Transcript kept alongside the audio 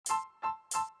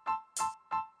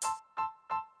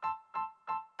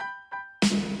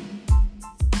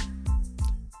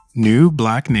New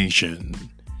Black Nation,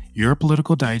 your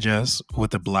political digest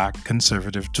with a black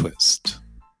conservative twist.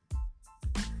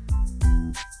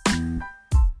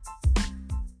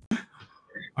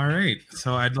 All right,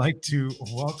 so I'd like to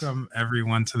welcome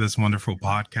everyone to this wonderful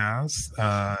podcast,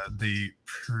 the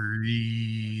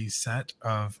preset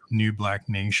of New Black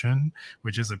Nation,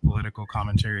 which is a political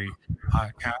commentary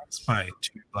podcast by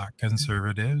two black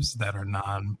conservatives that are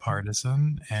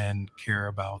nonpartisan and care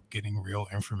about getting real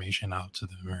information out to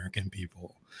the American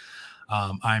people.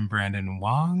 I'm Brandon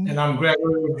Wong. And I'm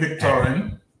Gregory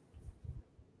Victorin.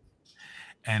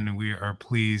 And we are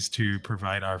pleased to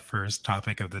provide our first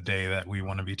topic of the day that we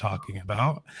want to be talking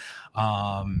about.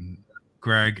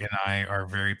 Greg and I are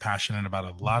very passionate about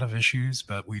a lot of issues,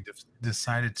 but we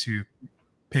decided to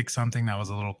pick something that was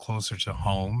a little closer to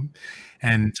home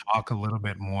and talk a little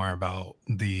bit more about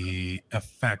the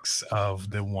effects of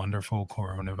the wonderful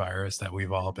coronavirus that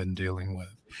we've all been dealing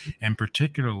with, and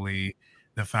particularly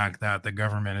the fact that the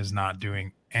government is not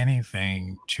doing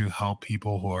anything to help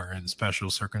people who are in special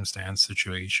circumstance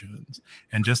situations.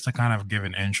 And just to kind of give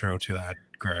an intro to that,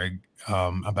 Greg,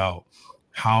 about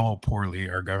how poorly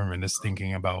our government is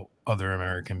thinking about other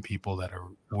American people that are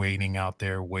waiting out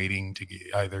there, waiting to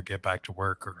either get back to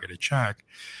work or get a check.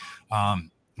 I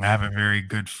have a very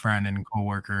good friend and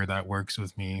coworker that works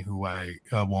with me who I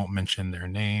won't mention their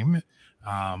name,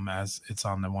 as it's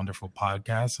on the wonderful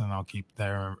podcast, and I'll keep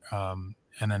their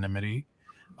anonymity.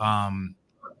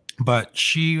 But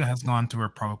she has gone through a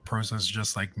process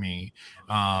just like me,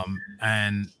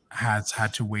 and has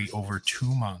had to wait over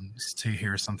 2 months to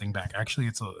hear something back. Actually,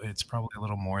 it's probably a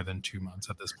little more than 2 months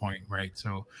at this point, right?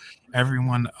 So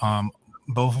everyone,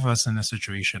 both of us in this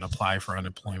situation apply for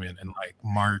unemployment in like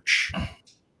March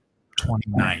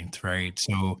 29th, right?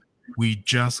 So we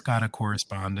just got a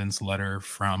correspondence letter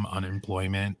from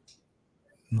unemployment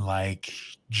like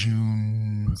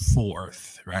June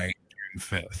 4th, right? June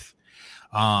 5th.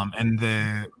 And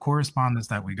the correspondence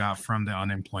that we got from the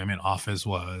unemployment office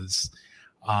was,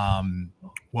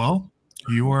 well,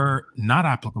 you are not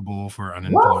applicable for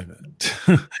unemployment.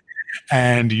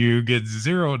 And you get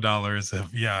 $0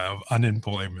 of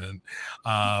unemployment,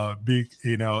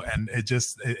 and it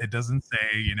doesn't say,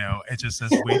 it just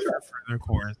says wait for further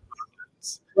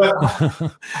correspondence.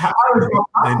 How is that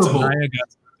possible?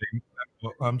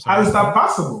 I'm sorry. How is that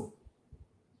possible?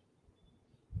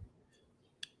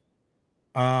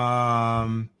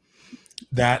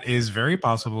 That is very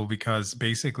possible because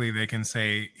basically they can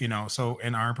say, so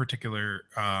in our particular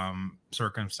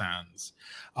circumstance,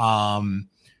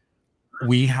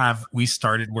 we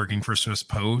started working for Swiss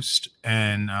Post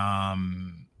in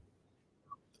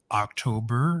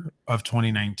October of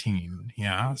 2019.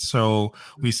 Yeah. So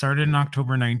we started in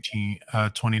October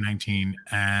 2019,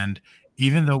 and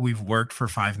even though we've worked for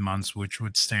 5 months, which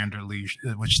standardly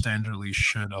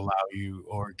should allow you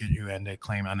or get you in to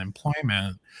claim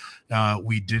unemployment,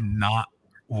 we did not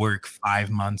work 5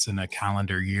 months in a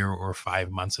calendar year or 5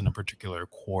 months in a particular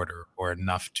quarter, or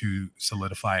enough to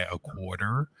solidify a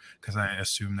quarter, because I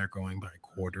assume they're going by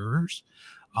quarters.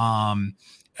 And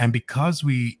because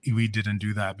we didn't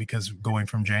do that, because going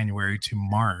from January to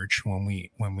March, when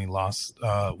we lost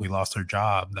our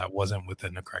job, that wasn't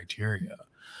within the criteria.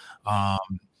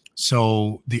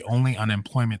 So the only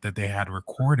unemployment that they had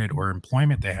recorded, or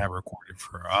employment they had recorded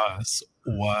for us,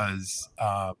 was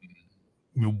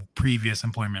previous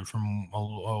employment from a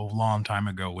long time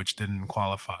ago, which didn't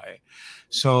qualify.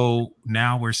 So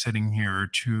now we're sitting here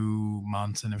 2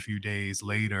 months and a few days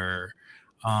later,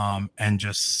 and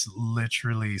just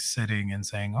literally sitting and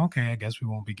saying, okay, I guess we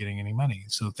won't be getting any money.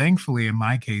 So thankfully, in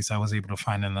my case, I was able to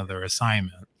find another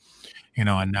assignment,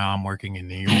 and now I'm working in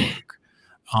New York.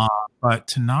 But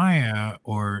Tanaya,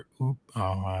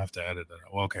 I have to edit that.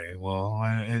 Okay, well,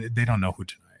 they don't know who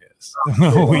Tanaya is.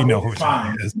 We know who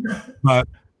Tanaya is. But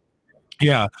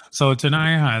yeah, so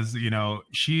Tanaya has,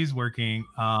 she's working.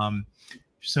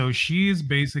 So she's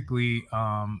basically,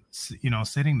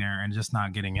 sitting there and just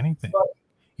not getting anything.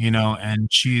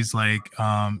 And she's like,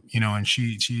 and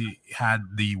she had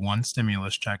the one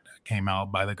stimulus check that came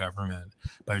out by the government,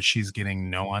 but she's getting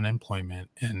no unemployment,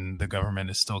 and the government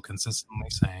is still consistently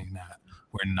saying that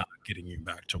we're not getting you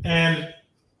back to work. And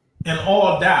all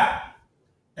of that,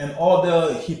 and all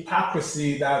the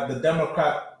hypocrisy that the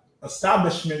Democrat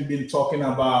establishment been talking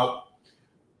about,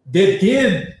 they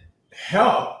did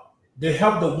help. They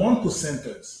helped the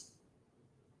 1%ers.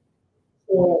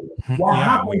 So what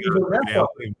happened to the rest of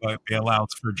it?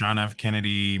 Bailouts for John F.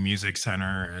 Kennedy Music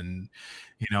Center, and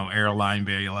airline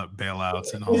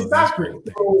bailouts and all of these Exactly. great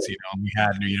So things. We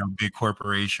had, big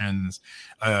corporations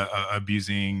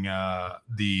abusing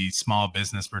the small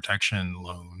business protection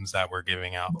loans that we're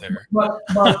giving out there. but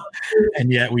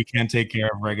And yet we can't take care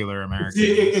of regular see, Americans.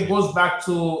 it goes back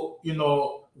to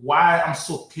why I'm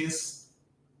so pissed,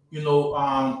 with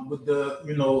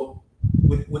the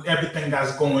with everything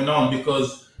that's going on,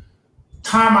 because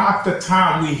time after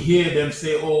time we hear them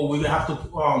say, "Oh, we have to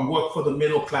work for the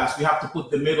middle class. We have to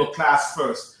put the middle class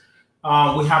first.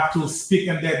 We have to speak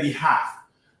on their behalf."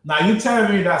 Now you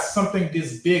telling me that something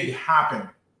this big happened?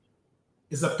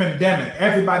 It's a pandemic.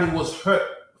 Everybody was hurt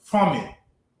from it,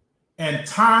 and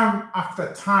time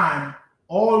after time,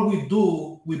 all we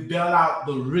do, we bail out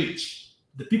the rich.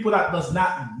 The people that does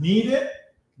not need it,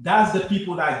 that's the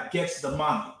people that gets the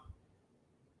money.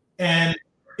 And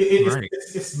Right.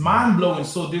 it's mind blowing.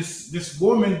 So this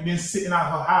woman been sitting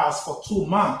at her house for 2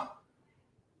 months,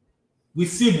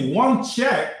 receive one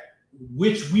check,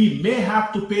 which we may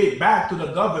have to pay back to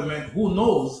the government. Who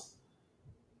knows?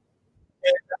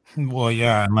 Well,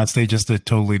 yeah, unless they just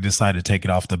totally decide to take it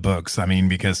off the books. I mean,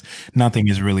 because nothing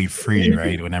is really free,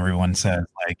 right? When everyone says,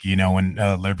 like, when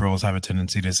liberals have a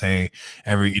tendency to say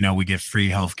we get free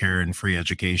healthcare and free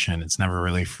education, it's never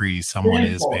really free. Someone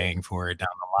is paying for it down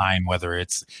the line, whether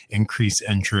it's increased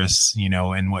interest,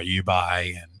 in what you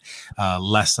buy, and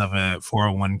less of a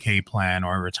 401k plan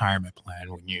or a retirement plan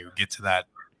when you get to that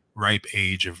ripe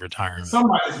age of retirement.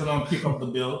 Somebody's going to pick up the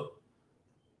bill.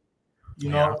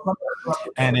 Yeah.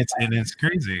 And it's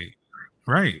crazy.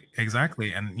 Right,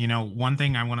 exactly. And one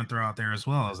thing I want to throw out there as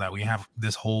well is that we have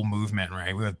this whole movement,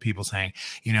 right? We have people saying,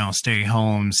 stay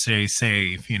home, stay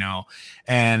safe,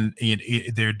 and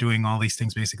they're doing all these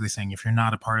things, basically saying if you're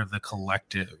not a part of the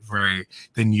collective, right,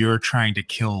 then you're trying to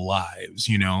kill lives.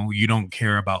 You don't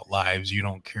care about lives, you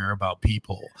don't care about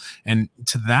people. And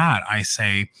to that, I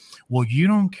say, well, you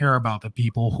don't care about the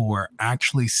people who are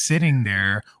actually sitting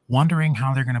there wondering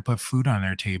how they're going to put food on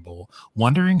their table,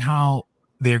 wondering how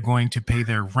they're going to pay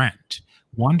their rent,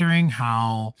 wondering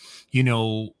how,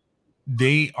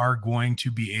 they are going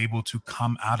to be able to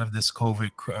come out of this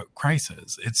COVID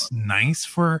crisis. It's nice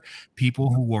for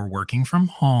people who are working from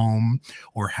home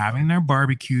or having their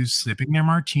barbecues, sipping their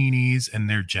martinis and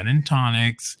their gin and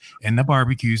tonics in the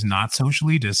barbecues, not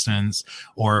socially distanced,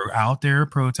 or out there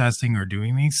protesting or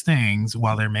doing these things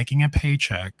while they're making a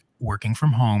paycheck, working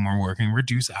from home or working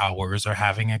reduced hours or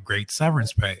having a great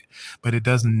severance pay. But it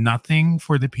does nothing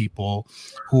for the people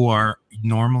who are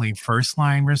normally first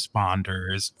line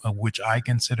responders, which I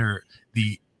consider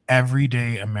the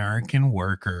everyday American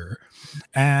worker.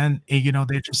 And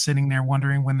they're just sitting there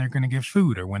wondering when they're going to get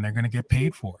food or when they're going to get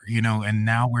paid for, and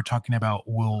now we're talking about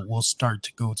we'll start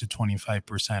to go to 25%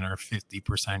 or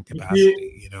 50%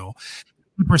 capacity.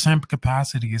 50%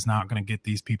 capacity is not going to get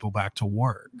these people back to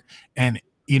work. And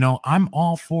I'm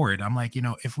all for it. I'm like,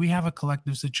 if we have a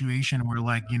collective situation, we're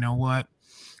like, you know what,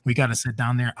 we got to sit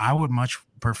down there. I would much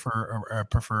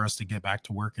prefer us to get back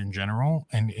to work in general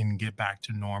and get back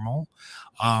to normal.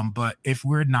 But if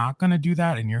we're not going to do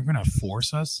that, and you're going to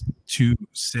force us to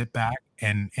sit back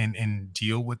and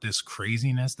deal with this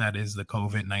craziness that is the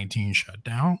COVID-19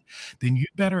 shutdown, then you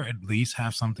better at least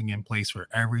have something in place for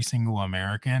every single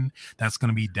American that's going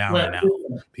to be down and out.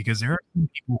 Because there are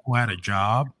people who had a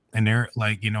job, and they're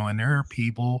like, and there are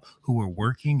people who were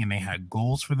working and they had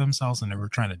goals for themselves and they were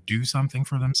trying to do something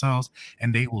for themselves,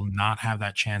 and they will not have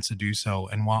that chance to do so.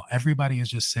 And while everybody is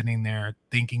just sitting there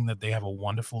thinking that they have a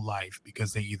wonderful life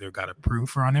because they either got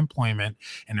approved for unemployment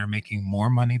and they're making more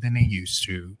money than they used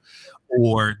to,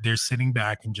 or they're sitting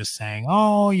back and just saying,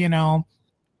 oh,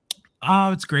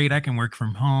 oh, it's great, I can work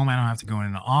from home. I don't have to go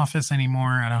in the office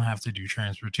anymore. I don't have to do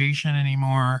transportation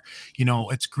anymore.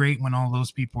 It's great when all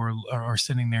those people are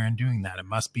sitting there and doing that. It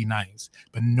must be nice.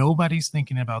 But nobody's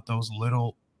thinking about those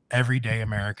little everyday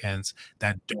Americans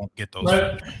that don't get those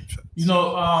benefits.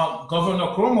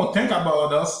 Governor Cuomo think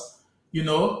about us,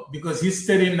 because he's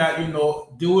stating that,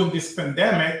 during this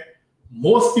pandemic,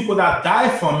 most people that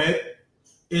die from it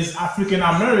is African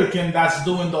American that's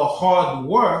doing the hard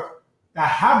work, that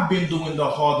have been doing the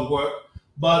hard work,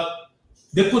 but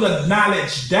they could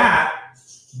acknowledge that,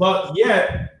 but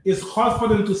yet it's hard for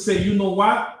them to say, you know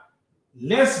what,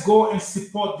 let's go and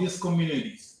support these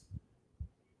communities.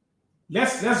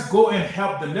 Let's go and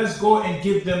help them. Let's go and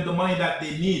give them the money that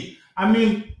they need. I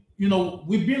mean,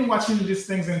 we've been watching these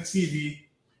things on TV.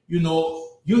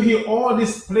 You hear all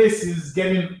these places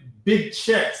getting big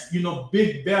checks,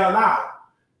 big bailout,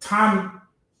 time,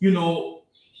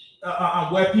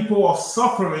 where people are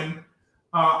suffering,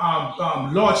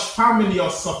 large family are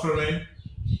suffering,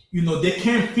 they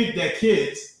can't feed their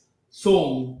kids.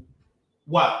 So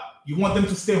What? You want them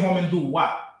to stay home and do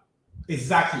what?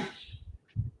 Exactly.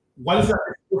 What is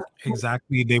that?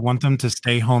 Exactly. They want them to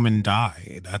stay home and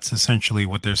die. That's essentially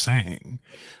what they're saying.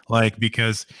 Like,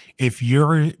 because if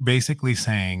you're basically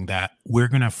saying that we're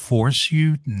going to force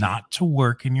you not to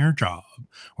work in your job,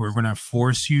 we're going to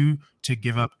force you to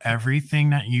give up everything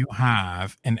that you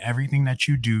have and everything that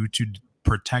you do to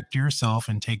protect yourself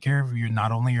and take care of you,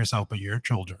 not only yourself, but your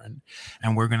children.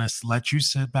 And we're going to let you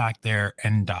sit back there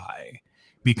and die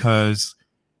because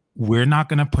we're not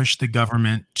going to push the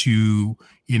government to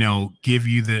give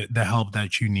you the help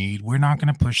that you need. We're not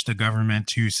going to push the government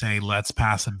to say let's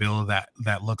pass a bill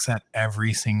that looks at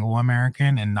every single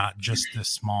American and not just the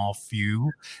small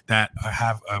few that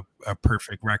have a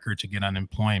perfect record to get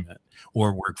unemployment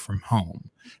or work from home.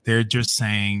 They're just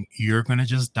saying you're going to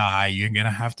just die, you're going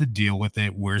to have to deal with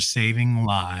it, we're saving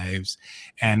lives.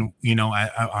 And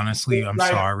I honestly, I'm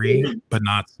sorry but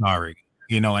not sorry.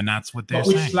 And that's what they're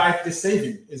saying. Which life is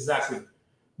saving, exactly.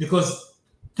 Because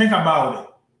think about it.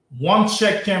 One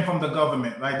check came from the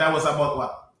government, right? That was about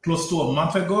what? Close to a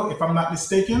month ago, if I'm not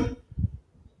mistaken.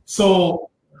 So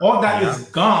all that is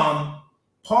gone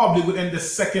probably within the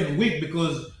second week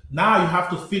because now you have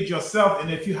to feed yourself. And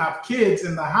if you have kids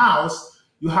in the house,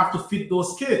 you have to feed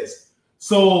those kids.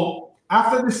 So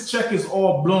after this check is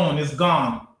all blown, it's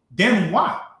gone, then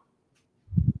what?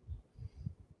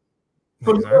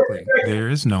 Exactly. There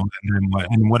is no then what.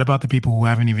 And what about the people who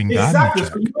haven't even gotten a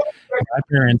check? My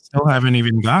parents still haven't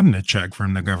even gotten a check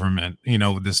from the government,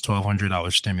 with this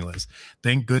 $1,200 stimulus.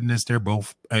 Thank goodness they're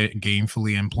both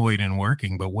gainfully employed and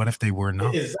working. But what if they were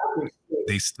not? Exactly.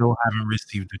 They still haven't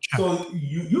received a check. So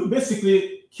you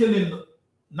basically killing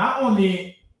not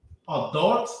only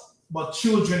adults, but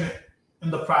children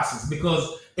in the process.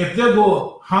 Because if they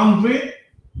go hungry,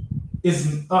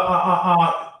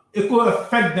 it could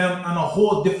affect them on a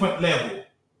whole different level.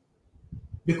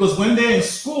 Because when they're in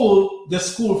school, the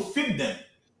school feed them.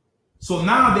 So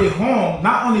now they're home,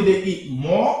 not only they eat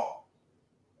more,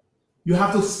 you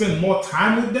have to spend more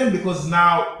time with them because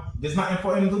now there's nothing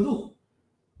for them to do.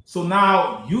 So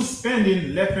now you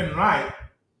spending left and right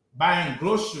buying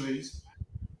groceries,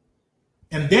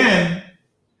 and then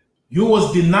you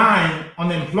was denying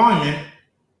unemployment.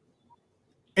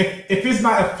 If it's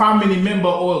not a family member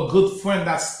or a good friend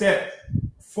that stepped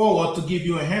forward to give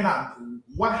you a handout,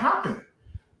 what happened?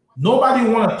 Nobody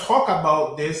want to talk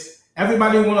about this.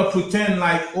 Everybody want to pretend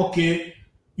like, okay,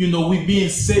 we being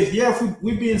safe. Yeah, if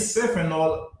we being safe and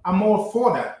all, I'm all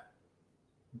for that.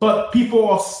 But people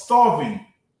are starving.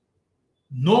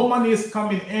 No money is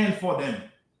coming in for them.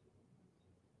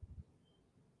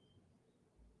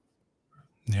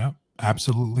 Yeah,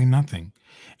 absolutely nothing.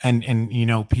 And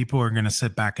people are going to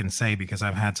sit back and say, because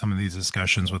I've had some of these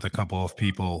discussions with a couple of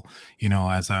people,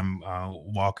 as I'm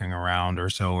walking around or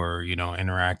so, or,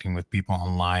 interacting with people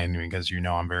online, because,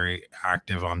 I'm very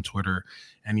active on Twitter,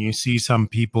 and you see some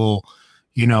people,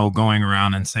 going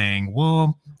around and saying,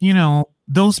 well,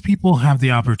 those people have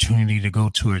the opportunity to go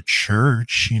to a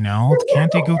church,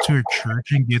 can't they go to a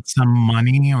church and get some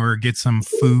money or get some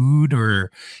food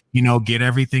or, get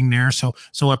everything there? So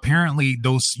apparently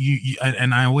those,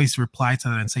 and I always reply to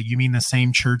that and say, you mean the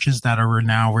same churches that are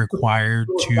now required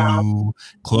to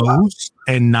close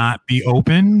and not be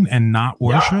open and not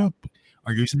worship? Yeah.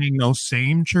 Are you saying those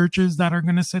same churches that are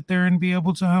going to sit there and be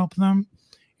able to help them?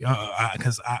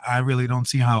 Because I really don't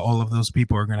see how all of those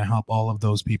people are going to help all of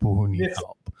those people who need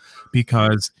help,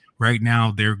 because right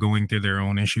now they're going through their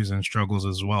own issues and struggles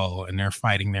as well, and they're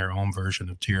fighting their own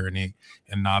version of tyranny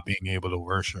and not being able to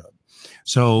worship.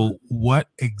 So what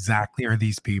exactly are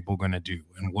these people going to do,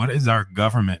 and what is our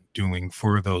government doing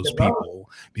for those people?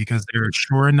 Because they're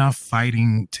sure enough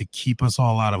fighting to keep us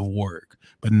all out of work,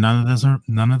 but none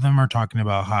of them are talking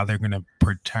about how they're going to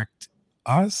protect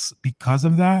us because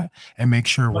of that and make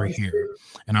sure we're here.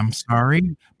 And I'm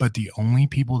sorry, but the only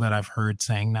people that I've heard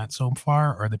saying that so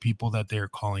far are the people that they're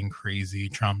calling crazy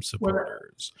Trump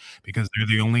supporters, because they're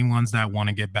the only ones that want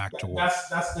to get back to work.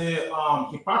 That's the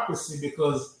hypocrisy,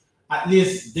 because at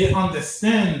least they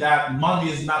understand that money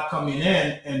is not coming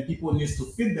in and people need to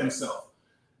feed themselves.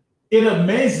 It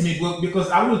amazed me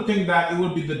because I would think that it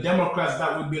would be the Democrats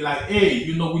that would be like, hey,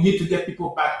 we need to get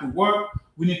people back to work.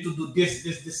 We need to do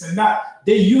this, and that.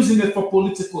 They're using it for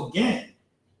political gain.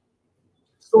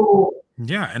 So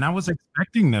yeah, and I was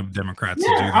expecting the Democrats to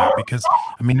do that, because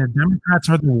the Democrats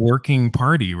are the working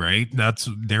party, right? That's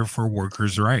there for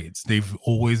workers' rights. They've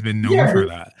always been known for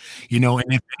that,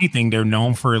 and if anything, they're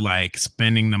known for like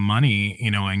spending the money,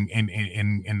 in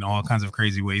all kinds of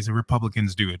crazy ways. The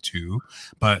Republicans do it too,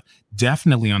 but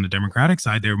definitely on the Democratic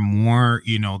side, they're more,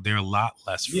 they're a lot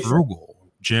less frugal.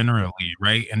 generally,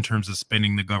 right? In terms of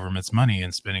spending the government's money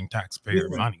and spending taxpayer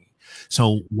Listen, money.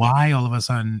 So why all of a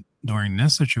sudden during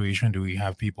this situation do we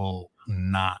have people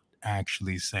not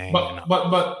actually saying enough?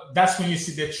 but that's when you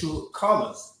see their true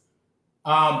colors.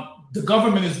 The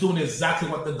government is doing exactly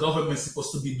what the government is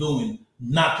supposed to be doing,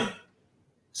 nothing.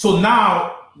 So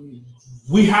now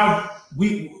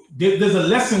there's a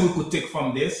lesson we could take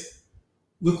from this.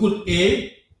 We could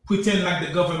A, pretend like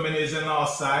the government is on our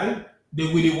side, they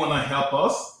really want to help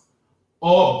us,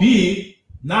 or B,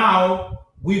 now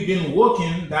we've been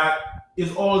working that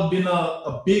it's all been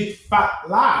a big fat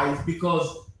lie,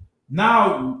 because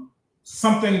now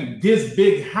something this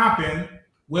big happened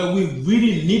where we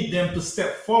really need them to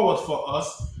step forward for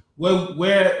us,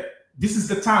 where this is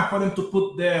the time for them to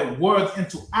put their words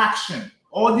into action.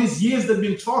 All these years they've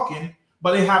been talking,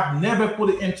 but they have never put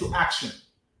it into action.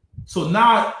 So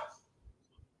now,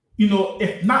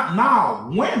 if not now,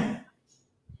 when?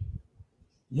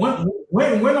 When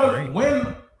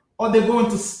are they going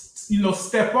to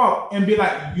step up and be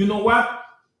like, you know what?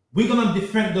 We're gonna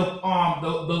defend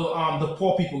the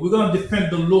poor people. We're gonna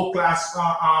defend the low class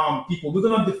people. We're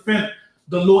gonna defend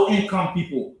the low income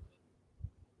people.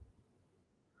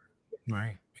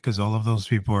 Right. Because all of those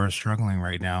people are struggling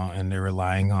right now and they're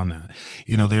relying on that.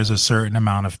 There's a certain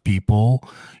amount of people,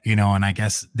 and I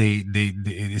guess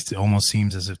it almost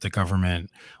seems as if the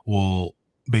government will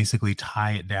basically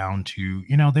tie it down to,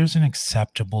 there's an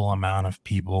acceptable amount of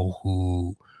people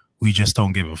who we just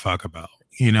don't give a fuck about.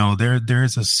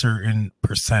 There's a certain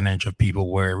percentage of people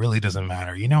where it really doesn't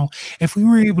matter. If we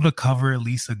were able to cover at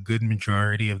least a good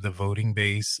majority of the voting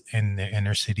base in the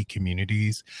inner city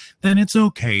communities, then it's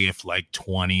okay if like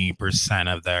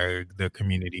 20% of the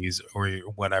communities, or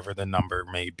whatever the number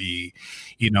may be,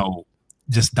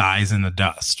 just dies in the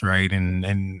dust, right?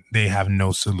 And they have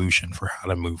no solution for how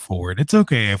to move forward. It's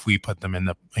okay if we put them in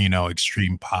the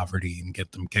extreme poverty and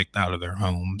get them kicked out of their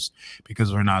homes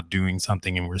because we're not doing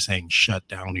something, and we're saying shut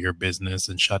down your business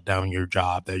and shut down your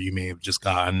job that you may have just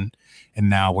gotten, and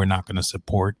now we're not going to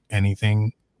support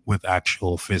anything with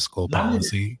actual fiscal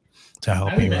policy to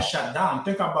help you out. Shut down.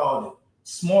 Think about it.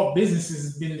 Small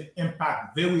businesses have been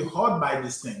impacted very hard by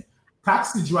this thing.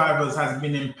 Taxi drivers has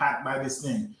been impacted by this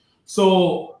thing.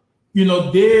 So,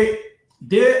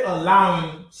 they're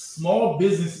allowing small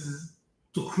businesses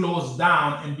to close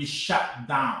down and be shut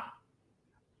down.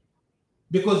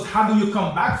 Because how do you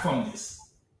come back from this?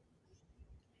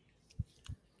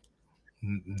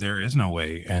 There is no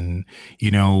way. And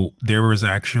there was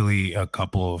actually a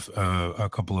couple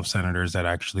of senators that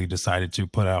actually decided to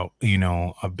put out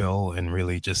a bill and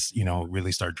really just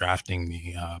really start drafting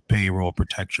the payroll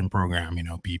protection program,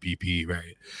 PPP,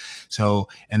 right? So,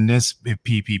 and this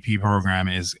PPP program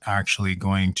is actually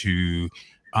going to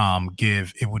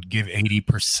give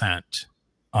 80%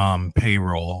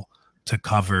 payroll to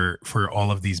cover for all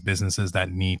of these businesses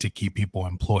that need to keep people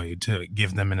employed, to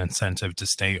give them an incentive to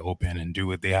stay open and do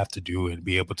what they have to do and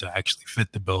be able to actually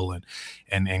fit the bill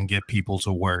and get people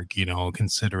to work,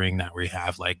 considering that we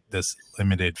have like this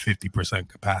limited 50%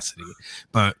 capacity.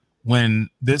 But when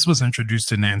this was introduced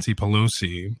to Nancy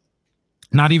Pelosi,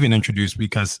 not even introduced,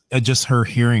 because just her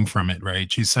hearing from it, right?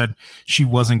 She said she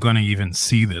wasn't going to even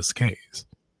see this case.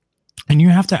 And you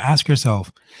have to ask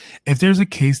yourself, if there's a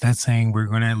case that's saying we're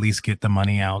going to at least get the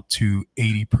money out to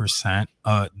 80%,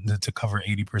 to cover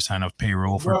 80% of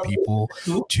payroll for people,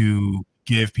 to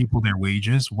give people their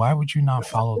wages, why would you not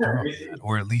follow through on that,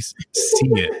 or at least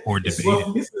see it or debate it?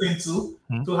 Listening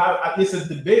to have at least a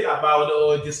debate about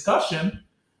or a discussion,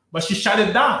 but she shut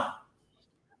it down.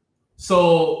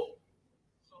 So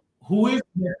who is?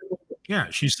 Yeah,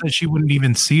 she said she wouldn't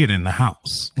even see it in the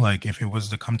house. Like if it was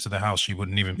to come to the house, she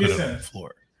wouldn't even put it on the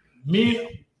floor.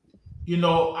 Me,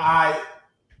 I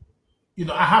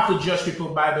have to judge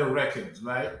people by their records,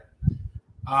 right?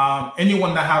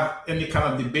 Anyone that have any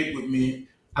kind of debate with me,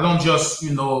 I don't just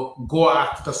go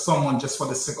after someone just for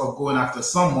the sake of going after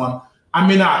someone. I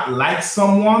may not like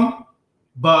someone,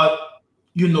 but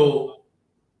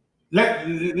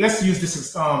let's use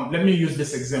this. Let me use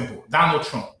this example: Donald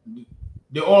Trump.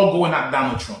 They're all going at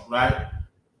Donald Trump, right?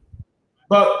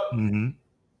 But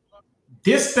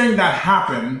this thing that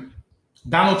happened,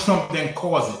 Donald Trump then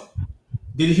caused it.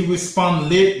 Did he respond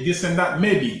late, this and that?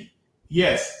 Maybe.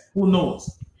 Yes. Who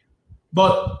knows?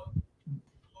 But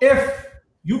if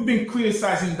you've been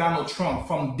criticizing Donald Trump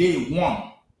from day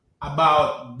one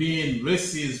about being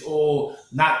racist or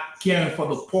not caring for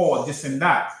the poor, this and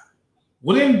that,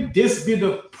 wouldn't this be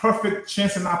the perfect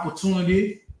chance and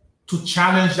opportunity to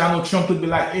challenge Donald Trump to be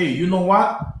like, hey, you know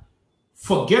what?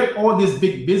 Forget all these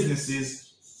big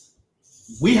businesses.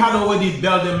 We had already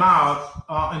bailed them out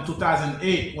in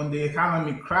 2008 when the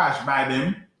economy crashed by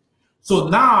them. So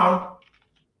now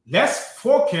let's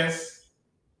focus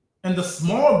on the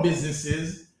small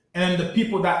businesses and the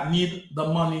people that need the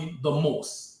money the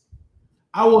most.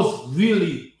 I was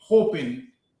really hoping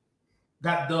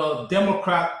that the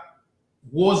Democrat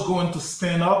was going to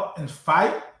stand up and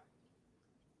fight.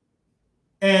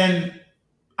 And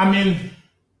I mean,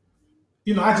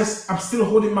 I'm still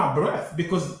holding my breath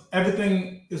because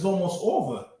everything is almost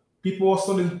over. People are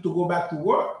starting to go back to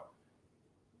work.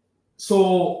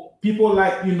 So people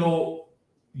like,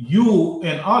 you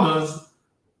and others,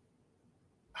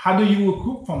 how do you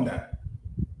recoup from that?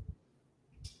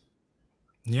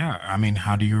 Yeah, I mean,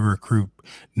 how do you recruit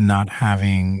not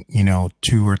having,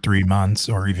 2 or 3 months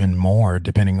or even more,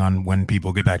 depending on when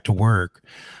people get back to work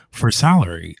for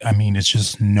salary? I mean, it's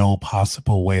just no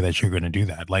possible way that you're going to do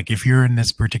that. Like, if you're in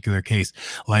this particular case,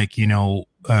 like, the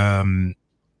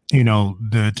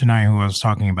Tanai who I was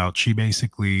talking about, she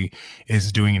basically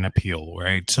is doing an appeal,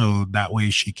 right? So that way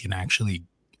she can actually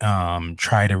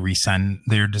try to rescind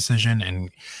their decision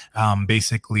and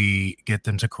basically get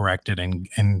them to correct it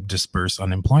and disperse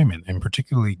unemployment and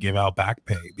particularly give out back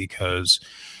pay because,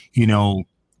 you know,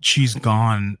 she's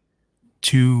gone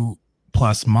 2+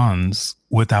 months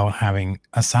without having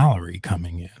a salary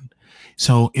coming in.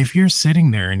 So if you're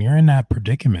sitting there and you're in that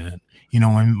predicament,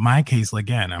 in my case,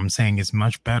 again, I'm saying it's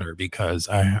much better because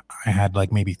I had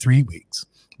like maybe 3 weeks,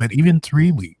 but even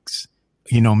 3 weeks,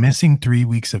 missing 3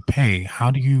 weeks of pay,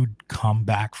 how do you come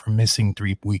back from missing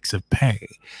 3 weeks of pay?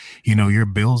 Your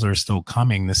bills are still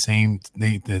coming. The same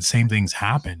things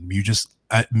happen. You just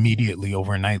immediately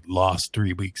overnight lost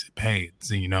 3 weeks of pay,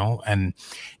 and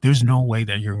there's no way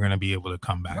that you're going to be able to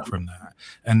come back from that.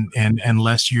 And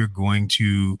unless you're going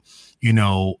to,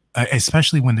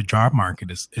 especially when the job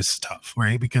market is tough,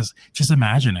 right? Because just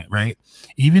imagine it, right?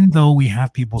 Even though we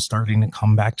have people starting to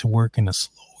come back to work in a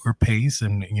slower pace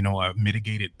and, a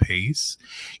mitigated pace,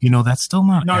 that's still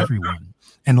not No, everyone.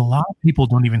 And a lot of people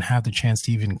don't even have the chance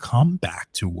to even come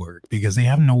back to work because they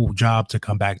have no job to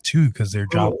come back to because their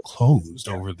job closed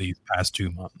over these past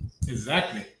 2 months.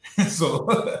 exactly.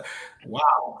 So,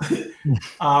 wow.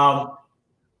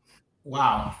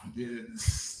 Wow.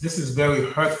 This is very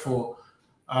hurtful,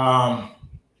 for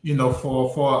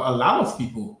a lot of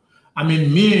people. I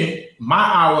mean, my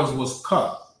hours was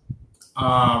cut.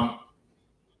 So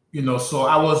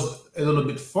I was a little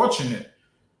bit fortunate.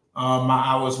 My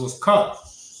hours was cut,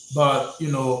 but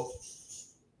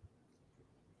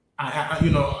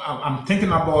I'm thinking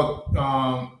about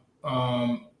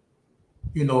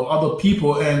other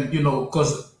people, and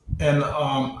because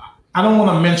I don't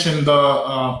want to mention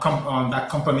the that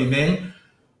company name,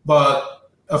 but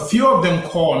a few of them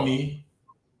called me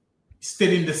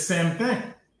stating the same thing,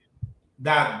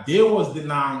 that they was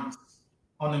denied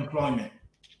unemployment,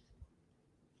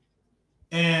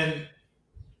 and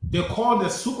they called the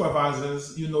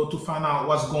supervisors, to find out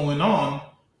what's going on.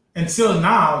 Until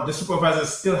now, the supervisors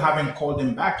still haven't called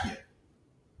them back yet.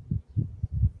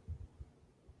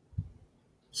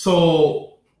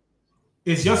 So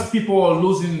it's just people are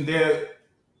losing their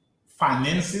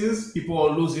finances, people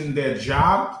are losing their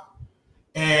job,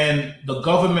 and the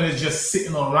government is just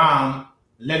sitting around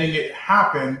letting it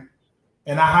happen.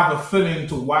 And I have a feeling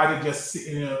to why they're just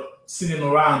sitting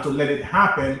around to let it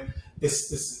happen.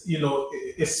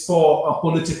 It's for a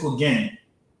political gain,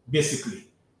 basically.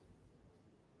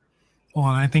 Well,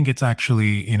 I think it's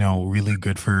actually, really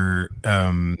good for,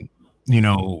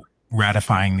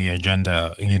 ratifying the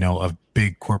agenda, of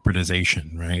big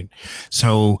corporatization, right?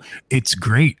 So it's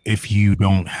great if you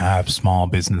don't have small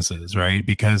businesses, right?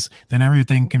 Because then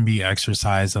everything can be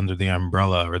exercised under the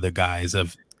umbrella or the guise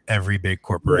of every big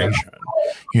corporation.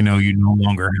 You no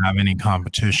longer have any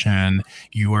competition.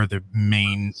 You are the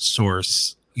main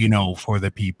source, for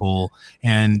the people,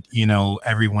 and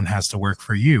everyone has to work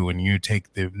for you, and you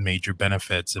take the major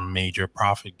benefits and major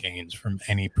profit gains from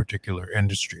any particular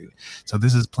industry. So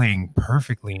this is playing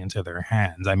perfectly into their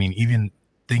hands. I mean, even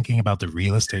thinking about the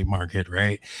real estate market,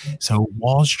 right? So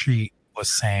Wall Street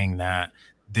was saying that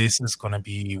this is going to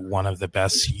be one of the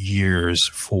best years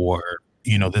for,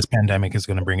 this pandemic is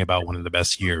going to bring about one of the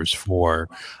best years for,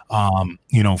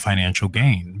 financial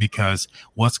gain, because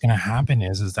what's going to happen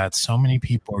is that so many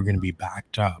people are going to be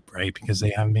backed up, right? Because they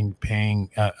haven't been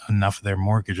paying enough of their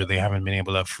mortgage, or they haven't been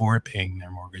able to afford paying their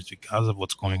mortgage because of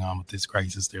what's going on with this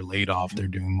crisis. They're laid off, they're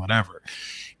doing whatever,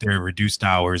 they're reduced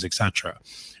hours, etc.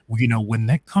 When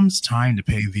it comes time to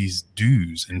pay these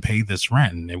dues and pay this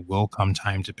rent, it will come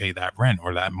time to pay that rent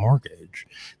or that mortgage.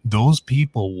 Those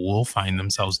people will find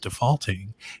themselves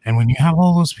defaulting. And when you have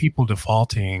all those people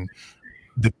defaulting,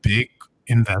 the big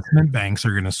investment banks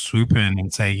are going to swoop in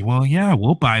and say, well, yeah,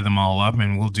 we'll buy them all up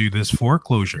and we'll do this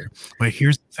foreclosure. But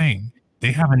here's the thing.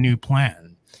 They have a new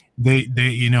plan.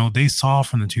 They saw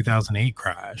from the 2008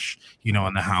 crash,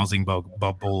 and the housing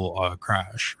bubble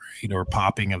crash, right, or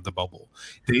popping of the bubble.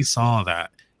 They saw that,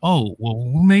 oh, well,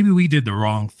 maybe we did the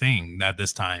wrong thing at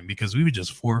this time, because we would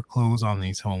just foreclose on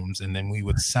these homes and then we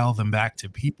would sell them back to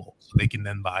people so they can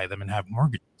then buy them and have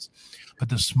mortgages. But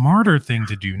the smarter thing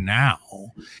to do now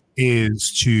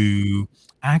is to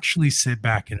actually sit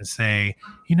back and say,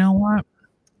 you know what?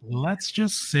 Let's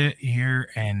just sit here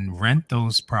and rent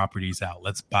those properties out.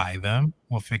 Let's buy them.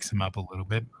 We'll fix them up a little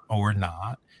bit or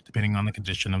not, depending on the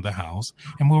condition of the house,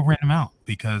 and we'll rent them out,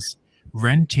 because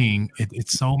renting,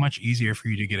 it's so much easier for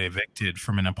you to get evicted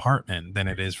from an apartment than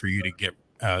it is for you to get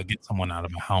someone out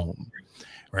of a home,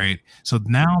 right? So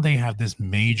now they have this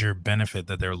major benefit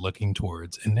that they're looking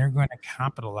towards, and they're going to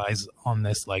capitalize on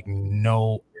this like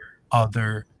no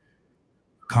other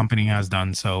company has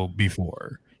done so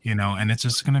before. And it's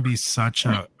just going to be such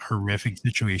a horrific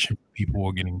situation. People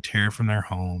are getting teared from their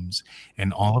homes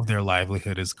and all of their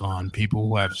livelihood is gone. People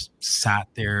who have sat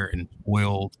there and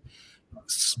toiled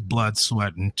blood,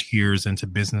 sweat, and tears into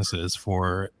businesses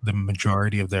for the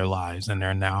majority of their lives, and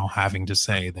they're now having to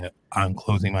say that I'm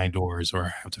closing my doors or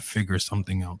I have to figure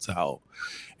something else out.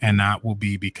 And that will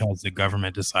be because the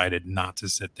government decided not to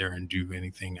sit there and do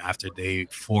anything after they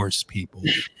forced people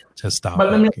to stop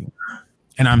working.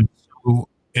 And I'm so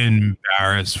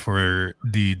embarrassed for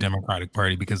the Democratic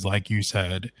Party, because like you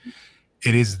said,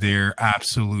 it is their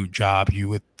absolute job. You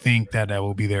would think that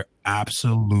will be their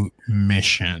absolute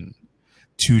mission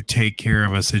to take care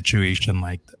of a situation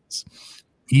like this.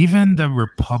 Even the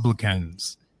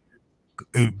Republicans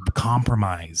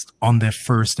compromised on their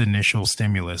first initial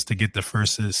stimulus to get the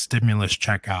first stimulus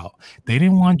check out. They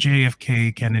didn't want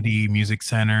JFK Kennedy Music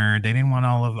Center. They didn't want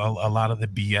a lot of the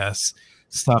BS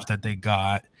stuff that they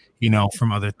got,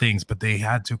 from other things, but they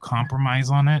had to compromise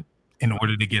on it in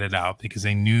order to get it out, because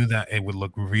they knew that it would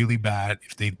look really bad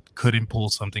if they couldn't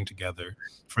pull something together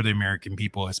for the American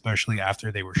people, especially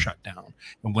after they were shut down.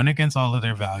 It went against all of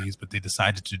their values, but they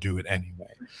decided to do it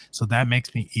anyway. So that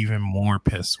makes me even more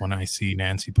pissed when I see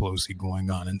Nancy Pelosi going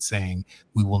on and saying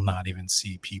we will not even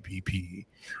see PPP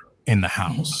in the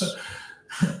House.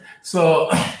 So,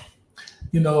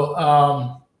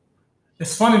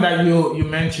 it's funny that you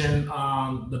mentioned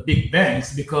the big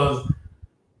banks, because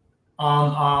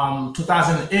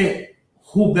 2008,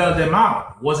 who bailed them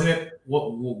out? Wasn't it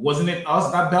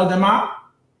us that bailed them out?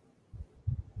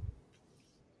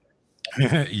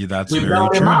 Yeah, that's we very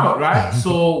bailed true. them out, right?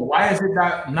 So why is it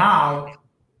that now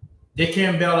they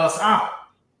can't bail us out?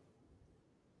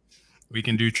 We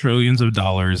can do trillions of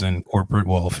dollars in corporate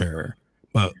welfare,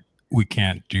 but we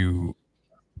can't do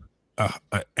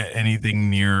anything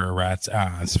near a rat's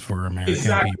ass for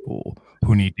American people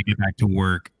who need to get back to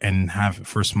work, and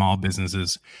for small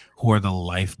businesses who are the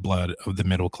lifeblood of the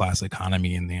middle class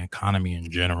economy and the economy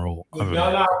in general.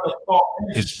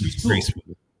 It's disgraceful.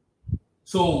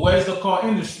 So where's the car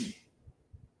industry?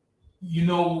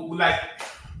 All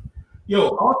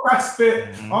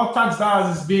tax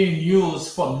dollars is being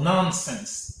used for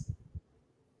nonsense.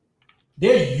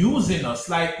 They're using us.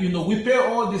 We pay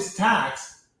all this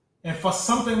tax, and for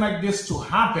something like this to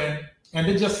happen, and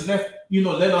they just let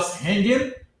us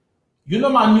hanging.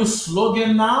 My new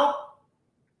slogan now?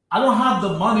 I don't have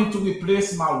the money to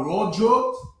replace my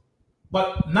wardrobe,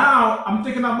 but now I'm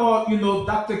thinking about,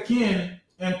 Dr. King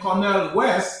and Cornel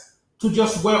West to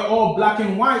just wear all black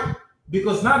and white,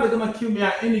 because now they're going to kill me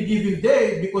at any given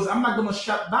day, because I'm not going to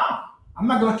shut down. I'm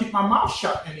not going to keep my mouth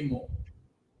shut anymore.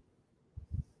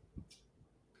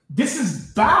 This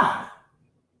is bad.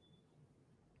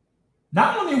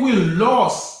 Not only we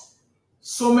lost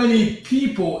so many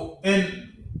people, and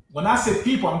when I say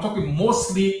people, I'm talking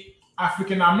mostly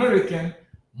African American,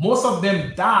 most of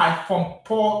them die from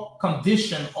poor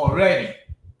condition already,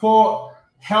 poor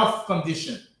health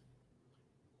condition.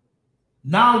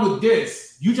 Now with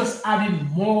this, you just adding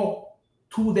more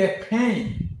to their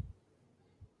pain.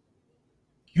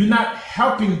 You're not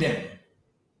helping them.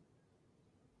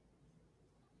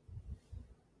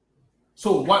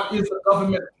 So what is the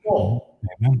government for?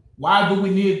 Why do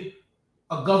we need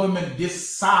a government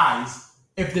this size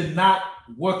if they're not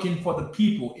working for the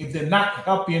people? If they're not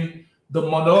helping the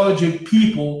minority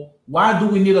people, why do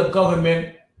we need a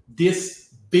government this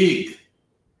big?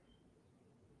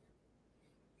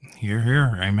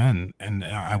 Here, amen. And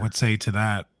I would say to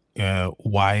that,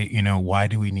 why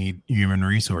do we need human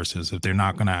resources if they're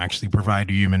not going to actually provide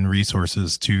human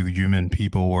resources to the human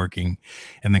people working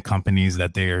in the companies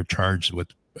that they are charged with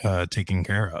taken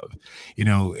care of. You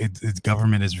know,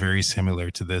 government is very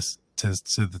similar to this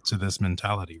to this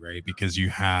mentality, right? Because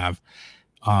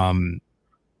um,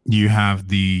 you have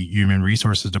the human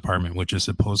resources department, which is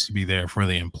supposed to be there for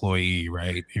the employee,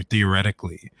 right?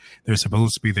 Theoretically, they're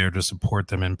supposed to be there to support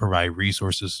them and provide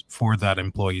resources for that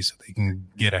employee so they can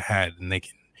get ahead and they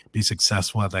can be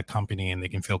successful at that company and they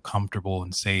can feel comfortable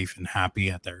and safe and happy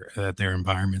at their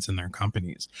environments and their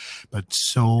companies. But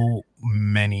so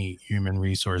many human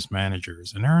resource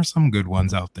managers, and there are some good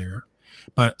ones out there,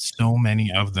 but so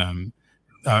many of them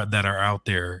that are out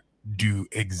there do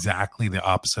exactly the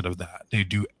opposite of that. They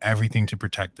do everything to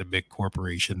protect the big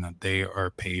corporation that they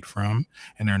are paid from,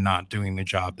 and they're not doing the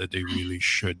job that they really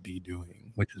should be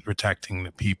doing, which is protecting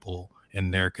the people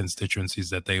in their constituencies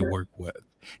that they work with.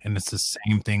 And it's the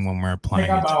same thing when we're Think applying it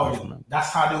to about it. government. That's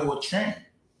how they were trained.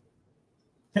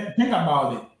 Think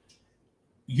about it.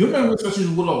 Human resources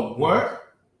would have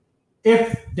worked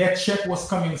if their check was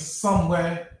coming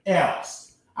somewhere else.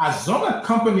 As long as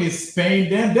company is paying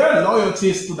them, their loyalty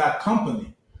is to that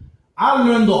company. I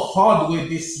learned the hard way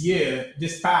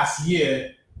this past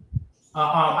year.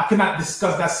 I cannot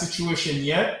discuss that situation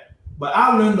yet, but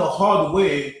I learned the hard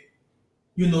way.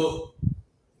 You know,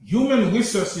 human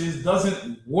resources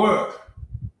doesn't work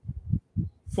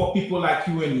for people like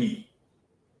you and me.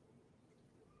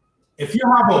 If you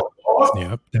have a boss,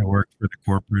 Yep, they work for the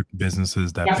corporate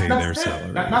businesses that pay their that's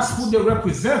who salaries. they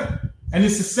represent. And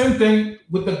it's the same thing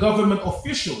with the government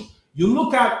officials. You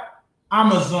look at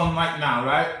Amazon right now,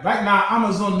 right? Right now,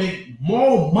 Amazon make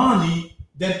more money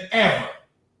than ever.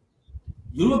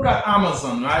 You look at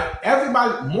Amazon, right?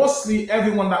 Everybody, mostly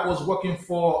everyone that was working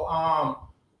for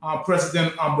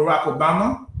President Barack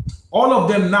Obama, all of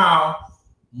them now,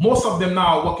 most of them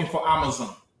now are working for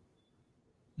Amazon.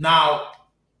 Now,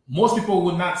 most people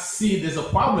would not see there's a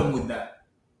problem with that.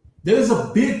 There is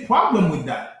a big problem with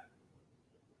that.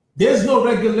 There's no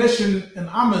regulation in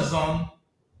Amazon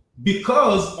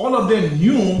because all of them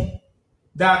knew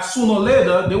that sooner or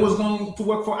later they was going to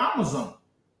work for Amazon.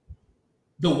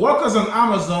 The workers on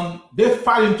Amazon, they're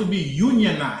fighting to be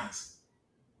unionized.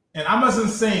 And Amazon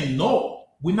saying, no,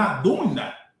 we're not doing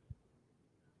that.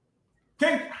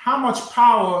 Think how much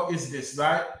power is this,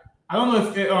 right? I don't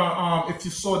know if you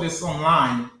saw this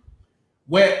online,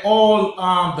 where all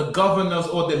the governors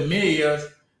or the mayors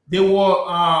they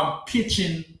were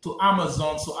pitching to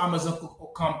Amazon, so Amazon could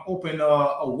come open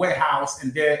a warehouse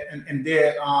in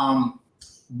their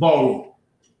borough.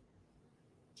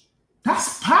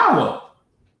 That's power.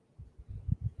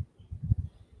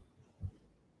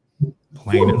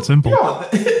 Plain and simple. Yeah.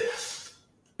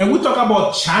 And we talk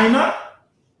about China.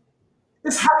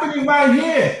 It's happening right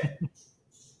here.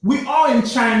 We are in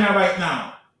China right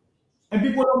now. And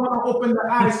people don't want to open their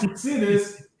eyes to see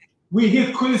this. We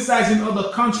hear criticizing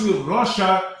other countries,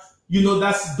 Russia,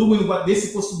 that's doing what they're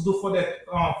supposed to do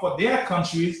for their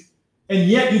countries, and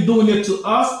yet you're doing it to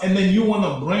us, and then you want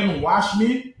to brainwash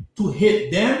me to hate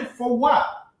them for what?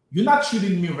 You're not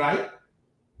treating me right.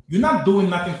 You're not doing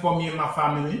nothing for me and my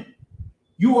family.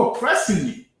 You oppressing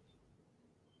me.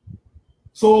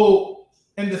 So,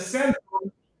 in the sense,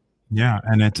 Yeah,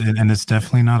 and it's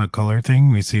definitely not a color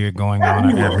thing. We see it going on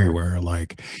everywhere. everywhere.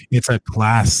 Like it's a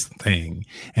class thing,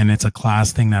 and it's a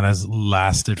class thing that has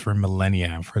lasted for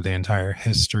millennia, for the entire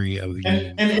history of the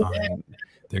And, humankind.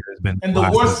 There has been and the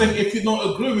worst thing, classism. if you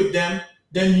don't agree with them,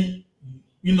 then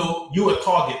you're a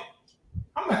target.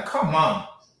 I'm like, come on.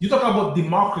 You talk about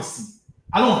democracy.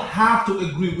 I don't have to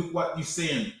agree with what you're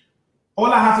saying. All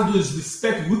I have to do is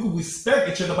respect. We could respect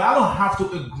each other, but I don't have to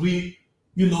agree,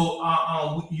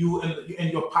 with you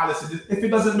and your policy. If it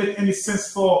doesn't make any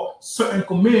sense for certain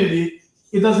community,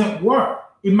 it doesn't work.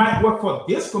 It might work for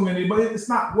this community, but it's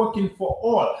not working for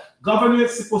all. Government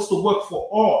is supposed to work for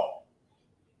all.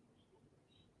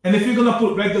 And if you're gonna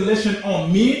put regulation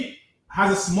on me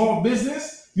as a small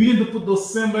business, you need to put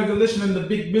those same regulation in the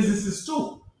big businesses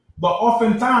too. But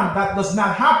oftentimes that does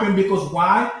not happen because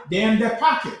why? They're in their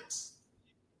pockets.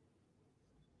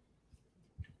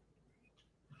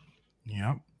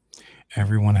 Yep.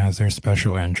 Everyone has their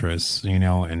special interests,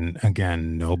 and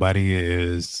again, nobody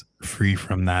is free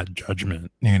from that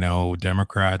judgment,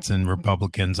 Democrats and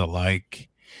Republicans alike.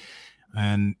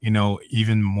 And,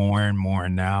 even more and more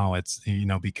now, it's,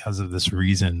 because of this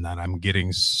reason that I'm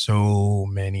getting so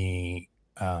many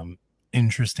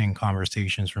interesting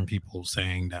conversations from people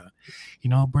saying that,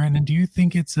 Brandon, do you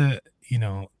think it's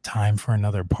time for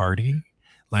another party?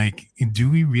 Like,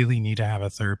 do we really need to have a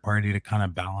third party to kind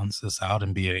of balance this out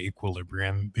and be an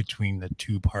equilibrium between the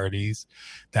two parties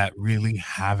that really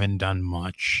haven't done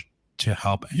much to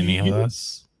help any of You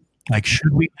us? Like,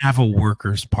 should we have a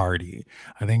workers' party?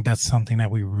 I think that's something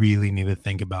that we really need to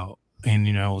think about. And,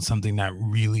 something that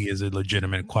really is a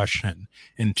legitimate question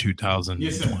in Listen,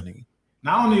 2020.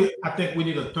 not only I think we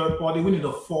need a third party, we need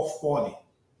a fourth party.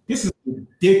 This is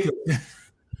ridiculous.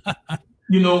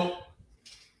 You know,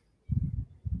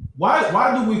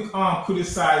 why do we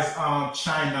criticize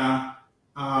China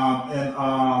and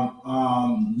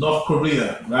North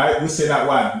Korea, right? We say that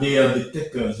what they are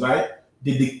dictators, right?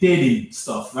 They dictating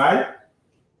stuff, right?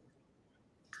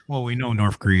 Well, we know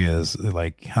North Korea is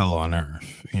like hell on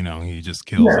earth. He just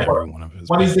kills Yeah, but every one of his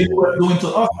what is the people US that doing to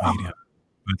us hate now? him.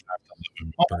 But have to love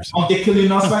him Are personally. they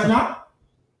killing us right now?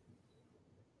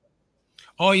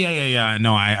 Oh yeah, yeah, yeah.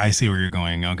 No, I see where you're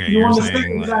going. Okay, You you're understand?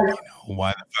 saying It's like, like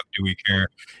why the fuck do we care?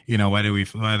 Why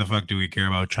the fuck do we care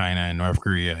about China and North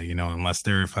Korea? Unless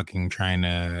they're fucking trying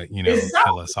to, kill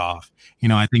exactly. us off.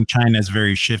 I think China is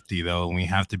very shifty though, and we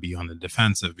have to be on the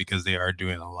defensive because they are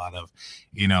doing a lot of,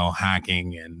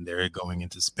 hacking, and they're going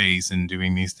into space and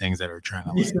doing these things that are trying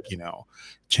to like,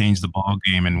 change the ball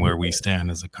game and where we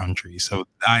stand as a country. So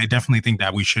I definitely think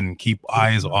that we shouldn't keep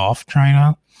eyes off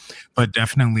China, but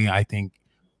definitely I think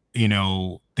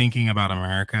thinking about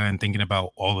America and thinking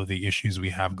about all of the issues we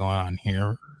have going on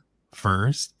here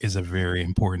first is a very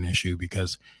important issue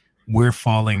because we're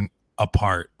falling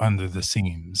apart under the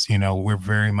seams. We're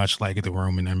very much like the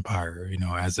Roman Empire,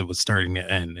 as it was starting to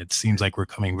end. It seems like we're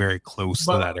coming very close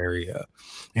to But that area.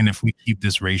 And if we keep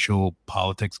this racial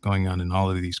politics going on and all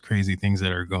of these crazy things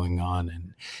that are going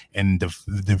on and the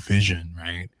division,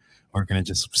 right? We're going to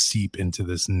just seep into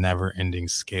this never ending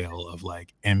scale of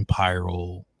like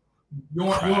empiral you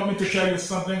want me to tell crash. you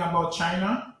something about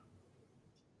China?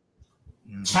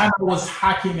 Hmm. China was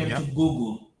hacking into Yep.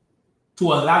 Google to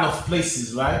a lot of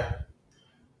places, right?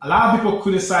 A lot of people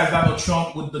criticize Donald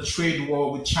Trump with the trade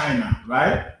war with China,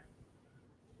 right?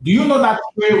 Do you know that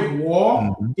trade war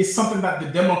Hmm. is something that the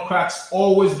Democrats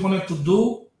always wanted to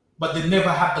do, but they never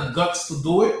had the guts to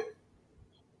do it?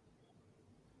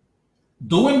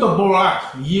 During the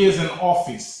Barack years in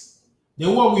office, there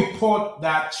were reports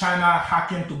that China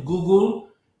hacked into Google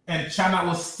and China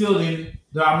was stealing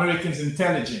the Americans'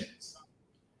 intelligence.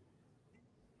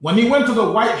 When he went to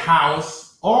the White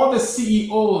House, all the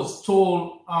CEOs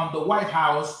told the White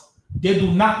House they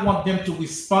do not want them to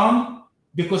respond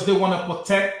because they want to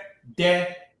protect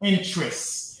their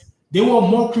interests. They were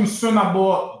more concerned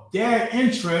about their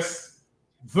interests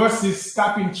versus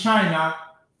stopping China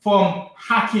from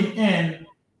hacking in,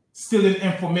 stealing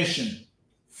information.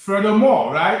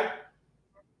 Furthermore, right,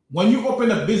 when you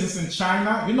open a business in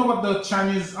China, you know what the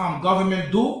Chinese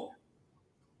government do?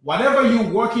 Whatever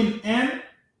you're working in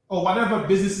or whatever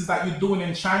businesses that you're doing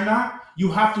in China,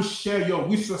 you have to share your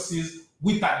resources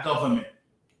with that government.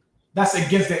 That's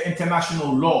against the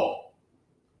international law.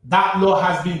 That law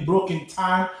has been broken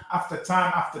time after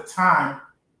time after time,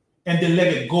 and they let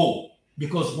it go.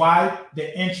 Because why?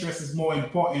 The interest is more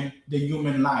important than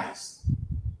human lives.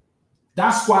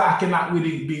 That's why I cannot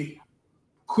really be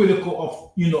critical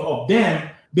of of them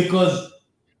because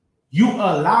you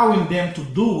allowing them to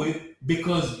do it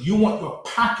because you want your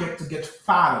pocket to get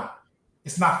fatter.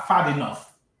 It's not fat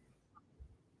enough.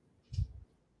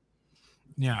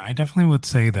 Yeah, I definitely would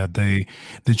say that the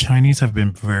Chinese have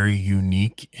been very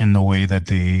unique in the way that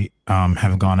they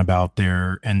have gone about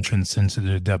their entrance into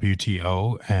the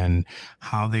WTO and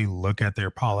how they look at their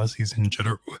policies in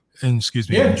general. Excuse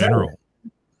me, Yeah, in exactly. general.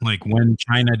 Like when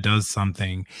China does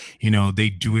something, they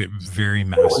do it very Oh,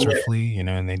 yeah. masterfully,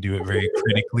 and they do it very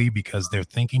critically because they're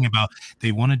thinking about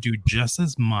they want to do just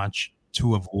as much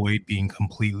to avoid being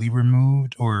completely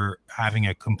removed or having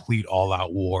a complete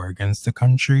all-out war against the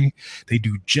country. They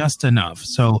do just enough.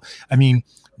 So, I mean,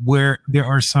 where there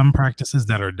are some practices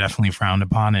that are definitely frowned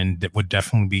upon and that would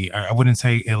definitely be, I wouldn't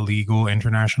say illegal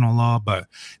international law, but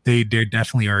they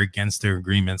definitely are against the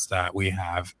agreements that we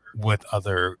have with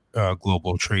other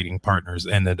global trading partners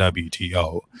in the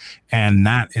WTO, and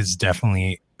that is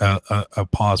definitely a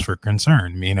pause for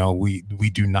concern. We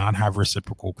do not have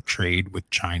reciprocal trade with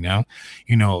China.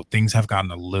 Things have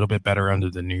gotten a little bit better under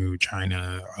the new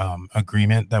China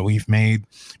agreement that we've made,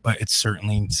 but it's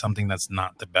certainly something that's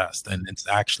not the best, and it's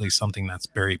actually something that's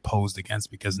very posed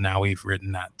against because now we've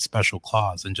written that special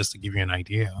clause. And just to give you an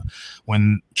idea,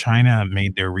 when China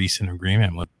made their recent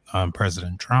agreement with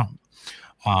President Trump,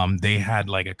 they had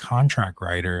like a contract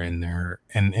writer in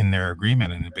their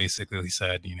agreement, and it basically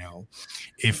said,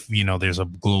 if there's a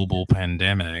global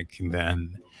pandemic,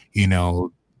 then you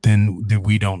know then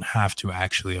we don't have to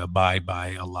actually abide by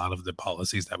a lot of the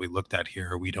policies that we looked at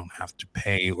here. We don't have to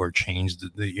pay or change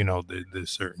the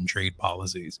certain trade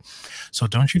policies. So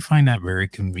don't you find that very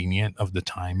convenient of the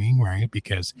timing, right?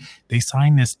 Because they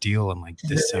signed this deal in like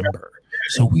December.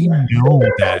 So we know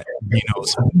that,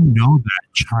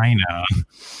 China,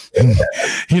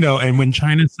 and when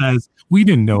China says we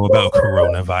didn't know about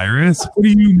coronavirus, what do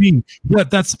you mean?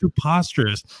 That's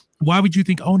preposterous. Why would you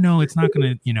think, oh no, it's not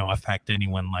going to, affect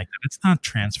anyone like that? It's not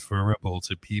transferable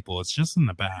to people. It's just in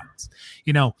the past.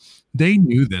 They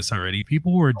knew this already.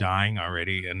 People were dying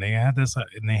already, and they had this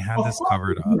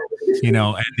covered up,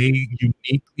 and they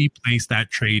uniquely placed that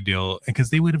trade deal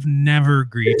because they would have never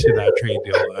agreed to that trade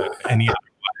deal any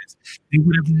otherwise. They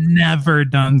would have never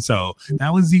done so.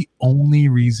 That was the only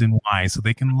reason why. So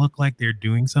they can look like they're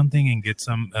doing something and get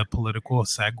a political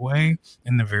segue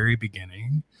in the very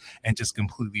beginning and just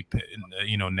completely,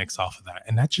 nix off of that.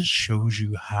 And that just shows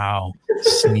you how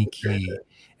sneaky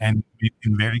and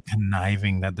very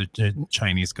conniving that the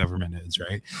Chinese government is,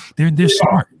 right? They're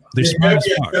smart. They're smart as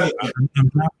fuck.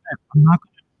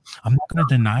 I'm not going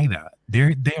to deny that.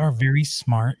 They are very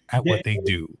smart at what they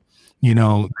do.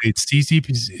 It's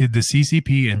CCP, the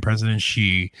CCP, and President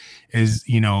Xi is,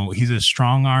 he's a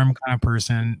strong arm kind of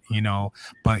person,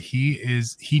 but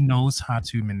he knows how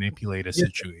to manipulate a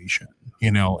situation,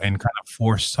 and kind of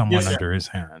force someone under his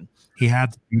hand. He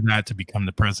had to do that to become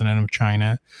the president of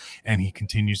China, and he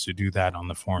continues to do that on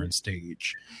the foreign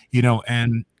stage,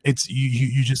 and it's,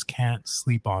 you just can't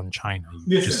sleep on China.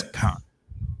 You just can't.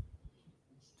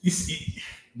 You see,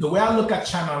 the way I look at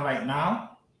China right now,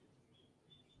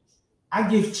 I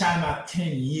give China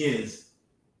 10 years,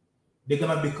 they're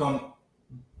going to become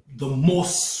the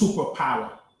most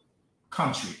superpower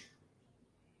country.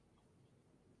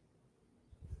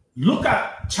 Look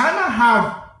at China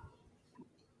have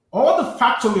all the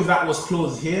factories that was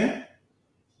closed here,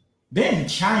 they're in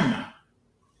China.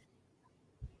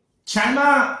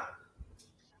 China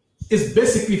is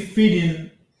basically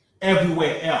feeding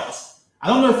everywhere else. I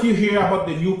don't know if you hear about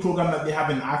the new program that they have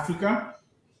in Africa,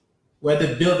 where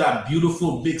they build that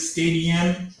beautiful big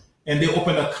stadium and they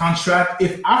open a contract.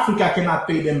 If Africa cannot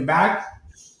pay them back.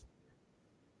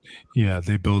 Yeah,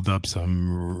 they build up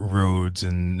some roads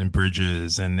and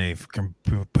bridges, and they've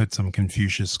put some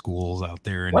Confucius schools out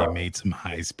there, and they made some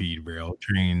high-speed rail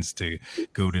trains to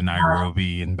go to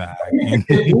Nairobi and back. You think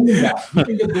they're doing that? You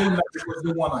think they're doing that because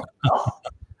they want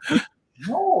to?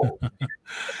 No.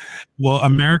 Well,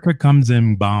 America comes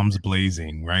in bombs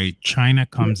blazing, right? China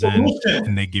comes in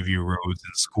and they give you roads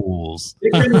and schools. They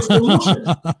give you solution.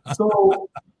 So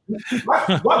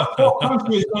what poor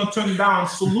country is going to turn down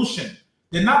solution?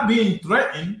 They're not being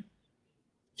threatened.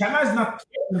 China is not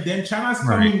threatening them. China is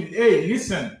coming, hey,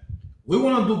 listen, we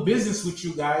want to do business with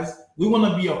you guys. We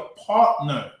want to be a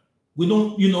partner. We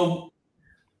don't,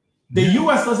 the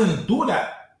U.S. doesn't do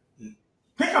that.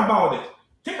 Think about it.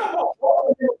 Think about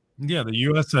Yeah, the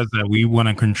U.S. says that we want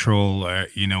to control,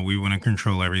 we want to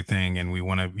control everything, and we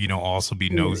want to, also be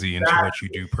nosy into what you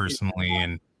do personally,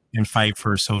 and fight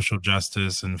for social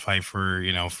justice and fight for,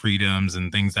 freedoms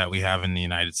and things that we have in the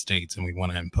United States, and we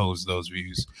want to impose those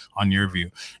views on your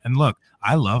view. And look,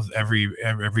 I love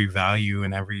every value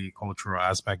and every cultural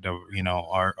aspect of,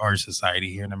 our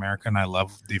society here in America, and I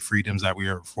love the freedoms that we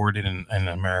are afforded in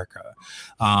America.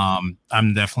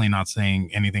 I'm definitely not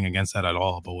saying anything against that at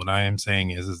all, but what I am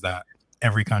saying is that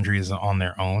every country is on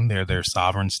their own. They're their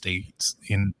sovereign states.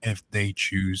 And if they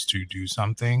choose to do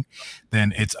something,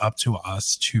 then it's up to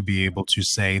us to be able to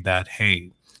say that,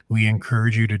 hey, we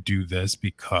encourage you to do this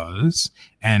because,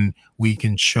 and we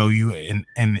can show you an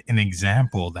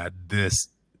example that this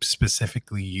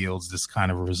specifically yields this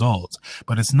kind of results.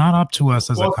 But it's not up to us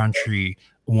as a country,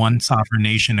 one sovereign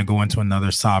nation, to go into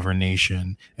another sovereign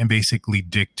nation and basically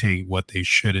dictate what they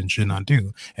should and should not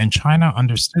do. And China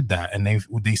understood that, and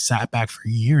they sat back for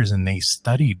years and they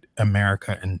studied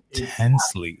America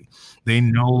intensely. They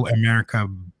know America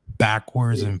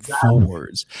backwards and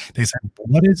forwards. They said,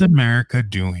 what is America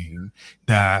doing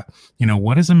that,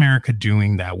 what is America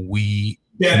doing that we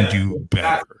can do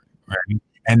better, right?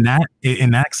 And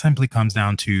that simply comes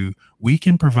down to, we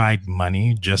can provide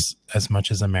money just as much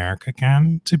as America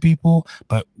can to people,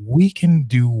 but we can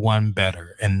do one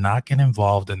better and not get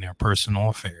involved in their personal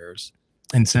affairs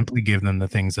and simply give them the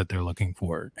things that they're looking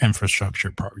for,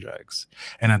 infrastructure projects.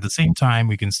 And at the same time,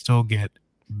 we can still get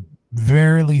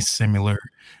very similar,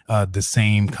 the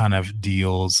same kind of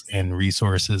deals and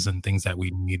resources and things that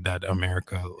we need that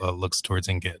America looks towards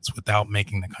and gets, without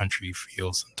making the country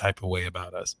feel some type of way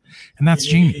about us. And that's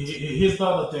genius. Here's the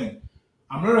other thing.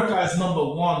 America is number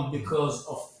one because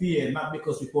of fear, not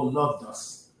because people loved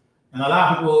us. And a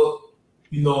lot of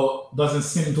people, doesn't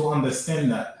seem to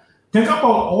understand that. Think about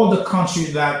all the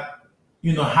countries that,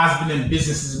 has been in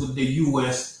businesses with the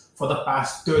US for the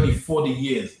past 30, 40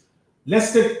 years.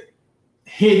 Let's take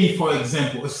Haiti, for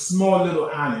example, a small little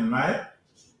island, right?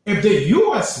 If the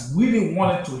US really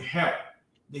wanted to help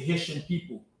the Haitian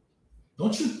people,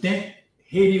 don't you think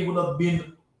Haiti would have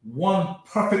been one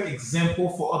perfect example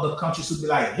for other countries to be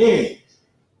like, hey,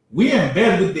 we in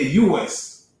bed with the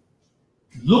US.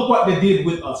 Look what they did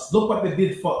with us. Look what they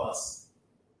did for us.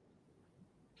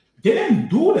 They didn't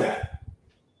do that.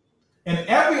 And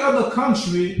every other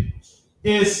country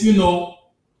is,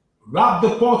 rob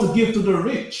the poor to give to the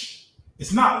rich.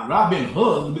 It's not Robin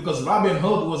Hood because Robin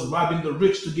Hood was robbing the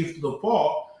rich to give to the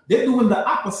poor. They're doing the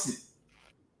opposite.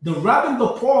 They're robbing the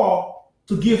poor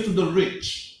to give to the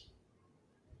rich.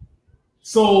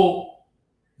 So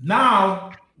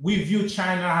now we view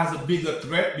China as a bigger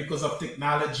threat because of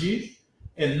technology,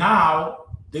 and now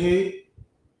they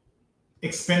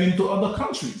expanding to other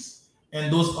countries,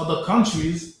 and those other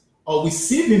countries are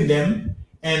receiving them,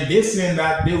 and they're saying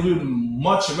that they will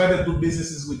much rather do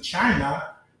businesses with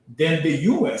China than the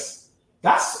US.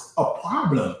 That's a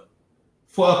problem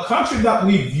for a country that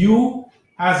we view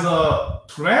as a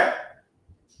threat.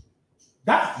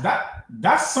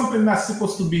 That's something that's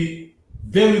supposed to be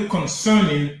very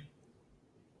concerning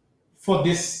for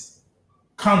this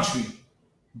country.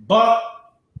 But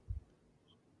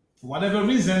for whatever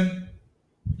reason,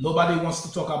 nobody wants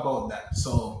to talk about that.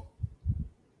 So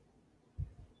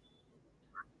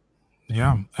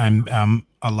Yeah, and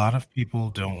a lot of people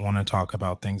don't want to talk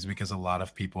about things because a lot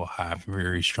of people have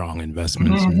very strong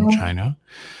investments in China.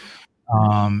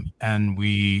 And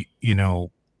we,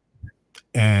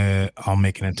 I'll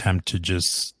make an attempt to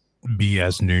just be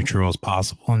as neutral as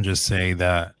possible and just say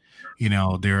that,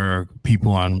 there are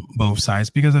people on both sides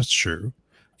because that's true,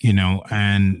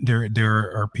 and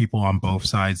there are people on both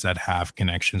sides that have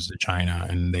connections to China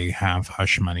and they have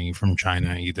hush money from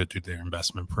China either through their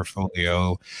investment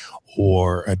portfolio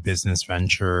or a business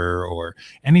venture or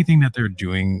anything that they're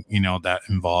doing, that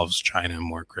involves China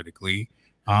more critically.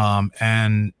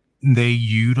 And they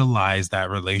utilize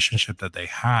that relationship that they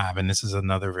have. And this is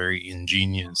another very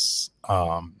ingenious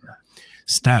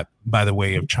step by the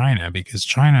way of China, because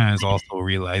China is also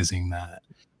realizing that,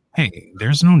 hey,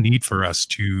 there's no need for us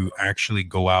to actually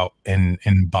go out and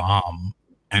bomb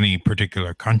any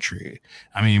particular country.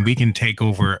 I mean, we can take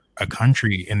over a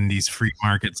country in these free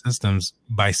market systems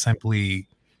by simply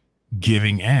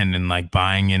giving in and like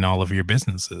buying in all of your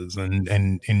businesses and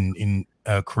in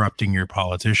corrupting your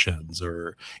politicians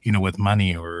or with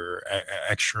money or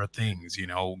extra things,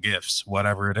 gifts,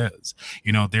 whatever it is.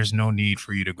 There's no need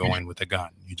for you to go in with a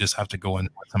gun. You just have to go in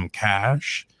with some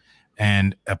cash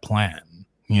and a plan,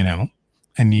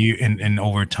 and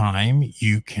over time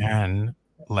you can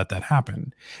let that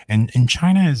happen. And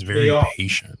China is very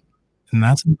patient. And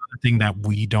that's another thing that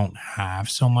we don't have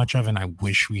so much of, and I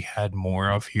wish we had more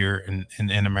of here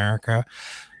in America.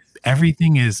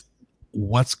 Everything is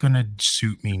what's going to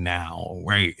suit me now,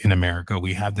 right? In America,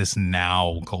 we have this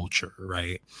now culture,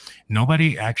 right?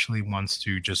 Nobody actually wants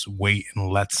to just wait and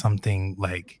let something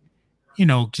like,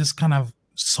 just kind of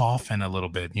soften a little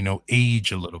bit,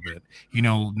 age a little bit.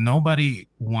 Nobody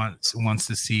wants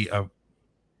to see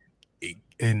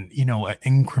an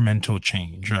incremental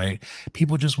change, right?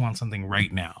 People just want something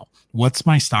right now. What's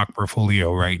my stock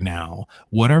portfolio right now?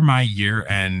 What are my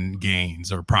year-end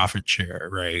gains or profit share,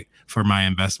 right, for my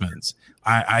investments?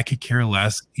 I could care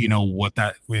less, what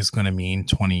that is going to mean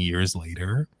 20 years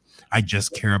later. I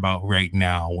just care about right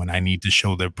now when I need to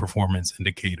show the performance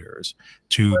indicators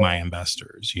to my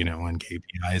investors, and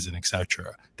KPIs and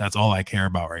etc. That's all I care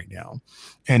about right now.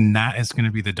 And that is going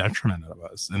to be the detriment of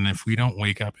us. And if we don't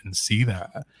wake up and see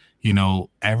that,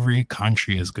 every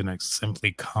country is going to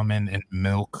simply come in and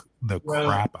milk the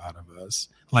crap out of us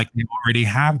like they already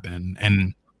have been.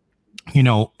 And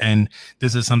and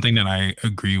this is something that I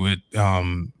agree with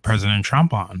President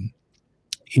Trump on.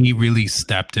 He really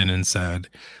stepped in and said,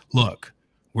 look,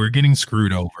 we're getting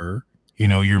screwed over.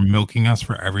 You're milking us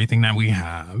for everything that we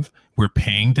have. We're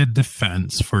paying the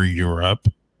defense for Europe,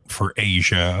 for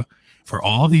Asia, for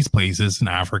all of these places in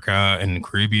Africa and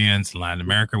Caribbean and Latin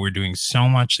America. We're doing so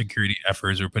much security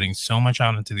efforts. We're putting so much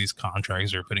out into these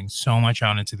contracts. We're putting so much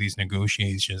out into these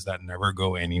negotiations that never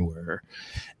go anywhere.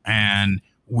 And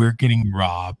we're getting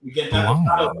robbed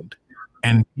blind.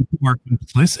 And people are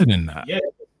complicit in that.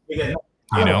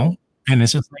 And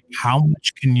it's just like, how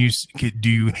much do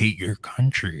you hate your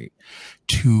country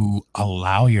to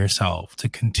allow yourself to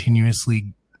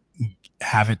continuously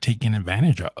have it taken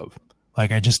advantage of?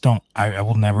 Like, I just don't, I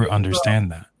will never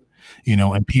understand that.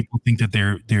 and people think that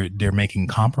they're making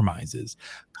compromises.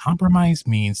 Compromise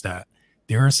means that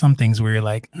there are some things where you're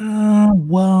like,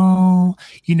 well,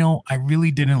 I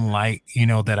really didn't like,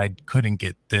 that I couldn't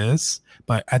get this,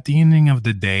 but at the ending of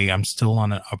the day, I'm still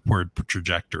on an upward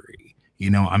trajectory.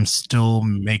 I'm still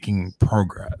making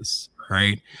progress,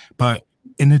 right? But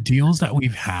in the deals that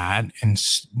we've had in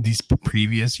these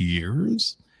previous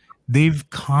years, they've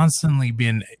constantly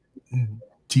been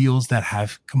deals that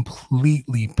have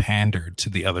completely pandered to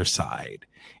the other side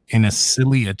in a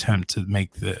silly attempt to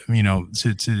make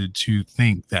to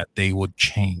think that they would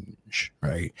change,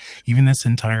 right? Even this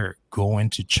entire go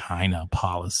into China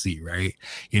policy, right?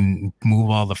 And move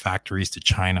all the factories to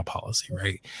China policy,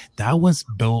 right? That was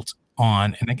built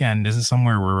on, and again, this is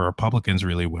somewhere where Republicans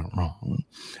really went wrong.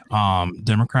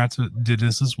 Democrats did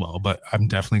this as well, but I'm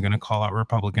definitely going to call out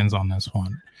Republicans on this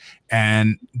one.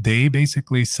 And they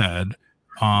basically said,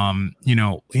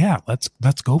 yeah,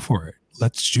 let's go for it.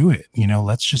 Let's do it.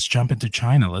 Let's just jump into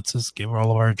China. Let's just give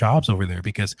all of our jobs over there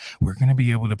because we're going to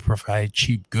be able to provide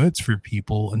cheap goods for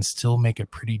people and still make a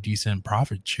pretty decent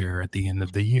profit share at the end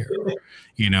of the year,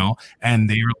 and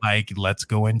they were like, let's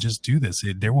go and just do this.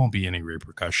 There won't be any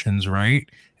repercussions, right?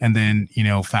 And then,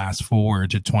 fast forward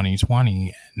to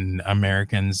 2020 and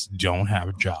Americans don't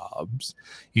have jobs.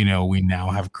 We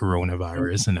now have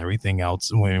coronavirus and everything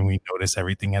else. When we notice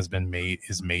everything is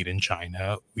made in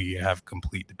China, we have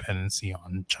complete dependency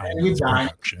on China's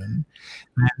production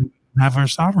and have our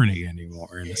sovereignty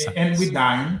anymore. In a sense. And we're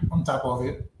dying on top of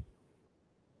it.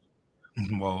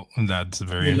 Well, that's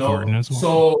very important as well.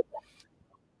 So,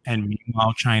 and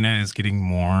meanwhile, China is getting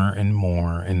more and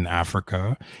more in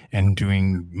Africa and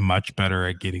doing much better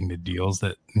at getting the deals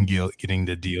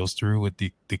through with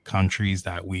the countries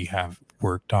that we have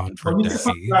worked on for decades.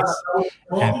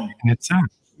 And it's sad.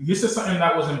 You said something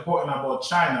that was important about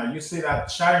China. You say that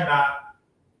China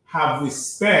have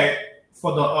respect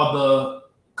for the other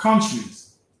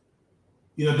countries.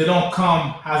 They don't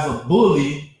come as a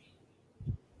bully.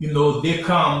 They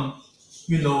come,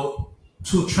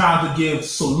 to try to give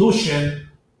solution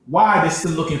why they're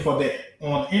still looking for their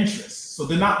own interests. So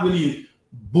they're not really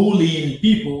bullying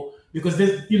people because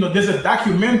there's a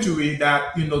documentary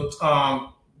that, that's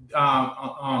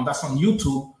on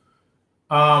YouTube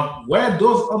where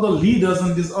those other leaders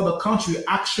in this other country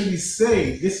actually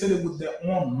they said it with their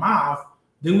own mouth,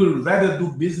 they would rather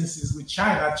do businesses with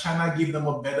China. China give them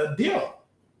a better deal.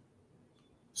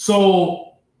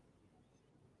 So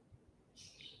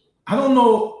I don't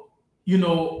know,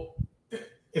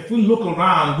 if we look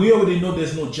around, we already know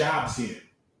there's no jobs here,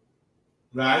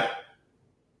 right?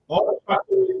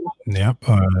 Yep,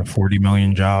 40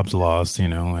 million jobs lost,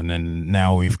 and then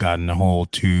now we've gotten a whole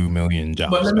 2 million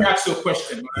jobs. But let me ask you a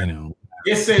question. Right?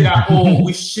 They say that,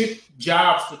 we ship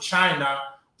jobs to China,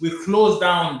 we close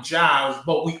down jobs,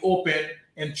 but we open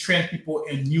and train people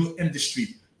in new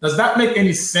industry. Does that make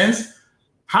any sense?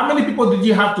 How many people did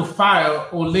you have to fire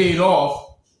or lay off?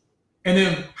 And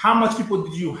then how much people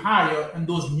did you hire in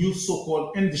those new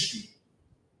so-called industry?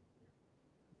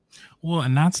 Well,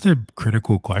 and that's the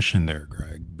critical question there,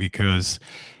 Greg, because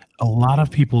a lot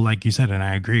of people, like you said, and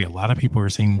I agree, a lot of people are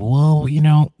saying, well,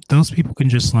 those people can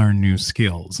just learn new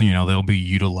skills. They'll be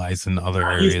utilized in other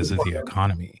areas of the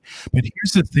economy. But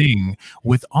here's the thing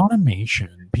with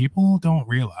automation, people don't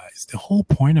realize the whole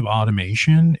point of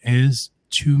automation is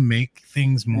to make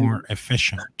things more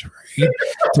efficient, right?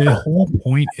 The whole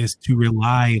point is to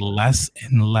rely less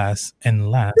and less and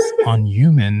less on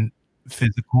human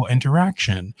physical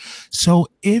interaction. So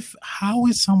how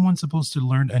is someone supposed to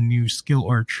learn a new skill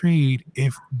or trade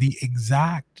if the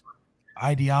exact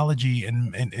ideology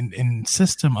and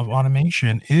system of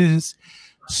automation is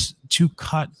to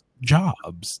cut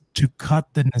jobs, to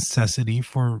cut the necessity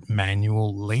for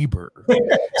manual labor?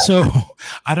 So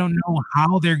I don't know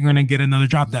how they're going to get another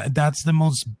job. That's the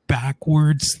most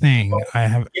backwards thing I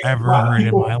have ever heard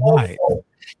in my life.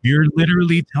 You're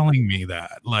literally telling me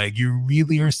that, like, you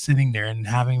really are sitting there and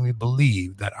having me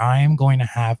believe that I am going to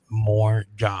have more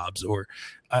jobs or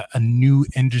a new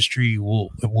industry will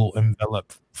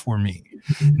envelop for me.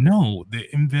 No, the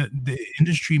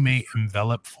industry may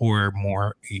envelop for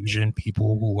more Asian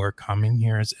people who are coming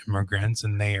here as immigrants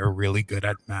and they are really good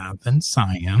at math and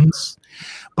science,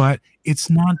 but it's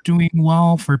not doing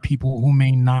well for people who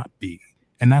may not be.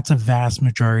 And that's a vast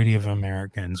majority of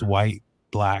Americans, white,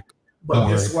 black, but or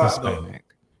guess what, Hispanic.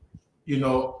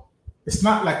 It's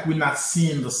not like we're not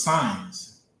seeing the signs.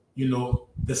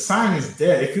 The sign is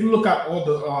there. If you look at all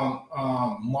the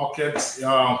markets,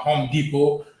 Home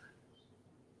Depot,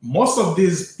 most of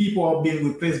these people are being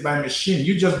replaced by machine.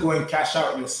 You just go and cash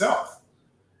out yourself.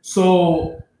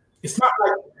 So it's not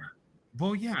like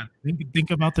Well, yeah,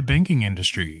 think about the banking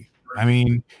industry. I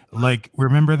mean, like,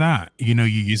 remember that, you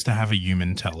used to have a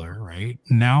human teller, right?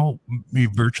 Now,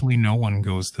 virtually no one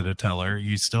goes to the teller.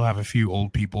 You still have a few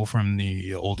old people from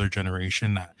the older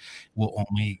generation that will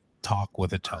only talk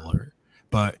with a teller.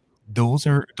 But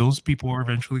those people are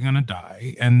eventually going to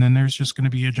die, and then there's just going to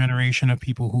be a generation of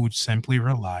people who would simply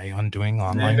rely on doing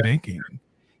online banking.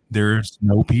 There's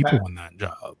no people in that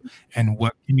job. And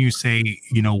what can you say,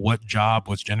 what job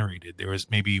was generated? There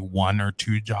was maybe one or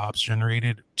two jobs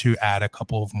generated to add a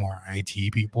couple of more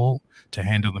IT people to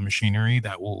handle the machinery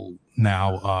that will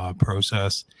now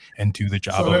process and do the So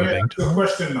job of let a me bank ask you a teller.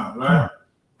 question now, Come right? on.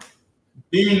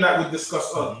 Being that we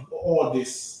discussed Mhm. all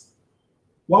this,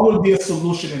 what would be a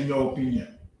solution in your opinion?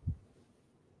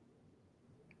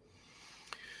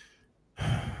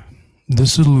 The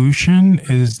solution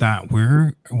is that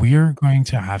we are going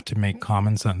to have to make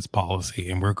common sense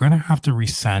policy, and we're going to have to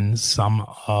rescind some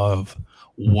of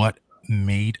what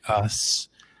made us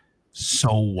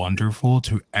so wonderful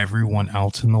to everyone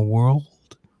else in the world.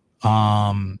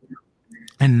 Um,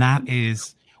 and that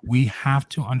is, we have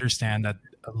to understand that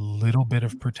a little bit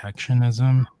of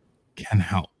protectionism can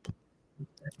help.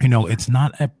 It's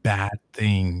not a bad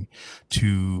thing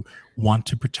to want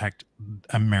to protect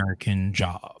American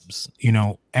jobs.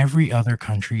 Every other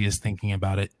country is thinking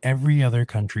about it. Every other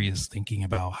country is thinking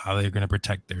about how they're going to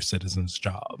protect their citizens'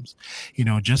 jobs.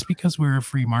 Just because we're a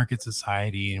free market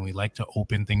society and we like to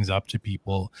open things up to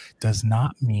people does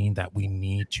not mean that we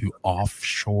need to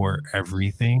offshore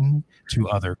everything to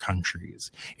other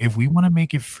countries. If we want to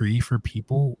make it free for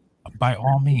people, by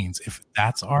all means, if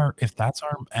that's our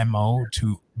mo,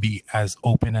 to be as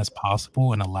open as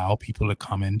possible and allow people to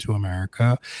come into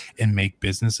America and make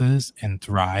businesses and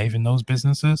thrive in those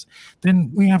businesses,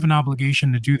 then we have an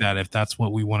obligation to do that if that's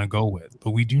what we want to go with.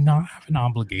 But we do not have an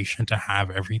obligation to have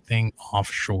everything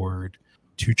offshored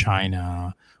to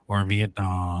China or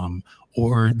Vietnam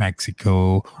or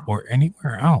Mexico or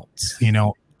anywhere else.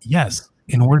 Yes,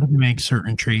 in order to make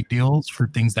certain trade deals for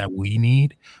things that we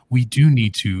need, we do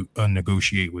need to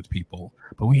negotiate with people,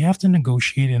 but we have to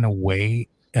negotiate in a way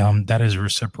that is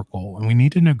reciprocal, and we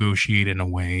need to negotiate in a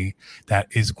way that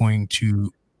is going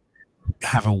to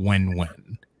have a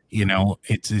win-win.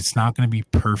 It's not going to be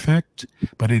perfect,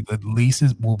 but at least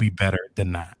it will be better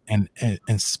than that. And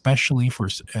especially for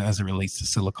as it relates to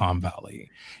Silicon Valley,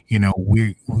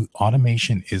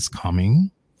 automation is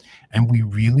coming, and we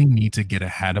really need to get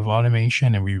ahead of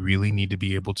automation, and we really need to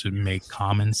be able to make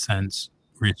common sense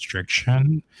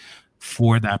restriction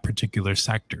for that particular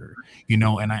sector.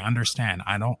 And I understand,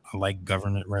 I don't like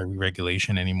government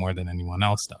regulation any more than anyone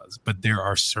else does, but there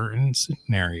are certain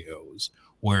scenarios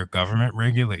where government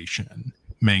regulation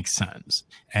makes sense.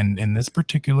 And in this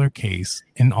particular case,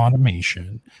 in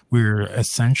automation, we're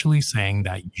essentially saying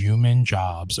that human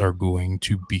jobs are going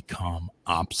to become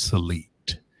obsolete.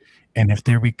 And if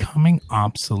they're becoming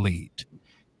obsolete,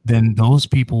 then those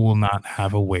people will not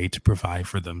have a way to provide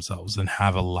for themselves and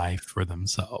have a life for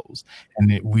themselves.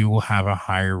 And we will have a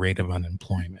higher rate of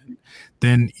unemployment.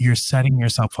 Then you're setting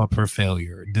yourself up for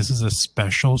failure. This is a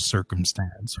special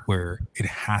circumstance where it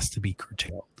has to be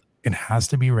curtailed. It has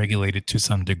to be regulated to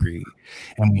some degree.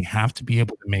 And we have to be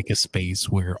able to make a space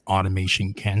where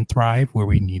automation can thrive where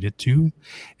we need it to.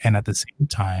 And at the same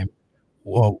time,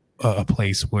 well, a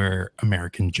place where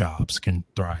American jobs can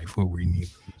thrive where we need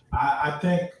them. I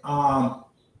think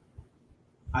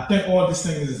all these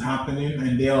things is happening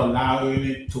and they're allowing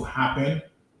it to happen.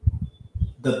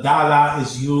 The dollar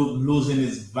is losing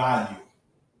its value.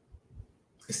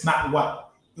 It's not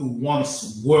what it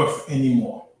once worth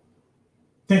anymore.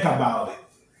 Think about it.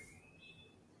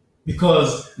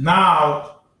 Because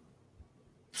now,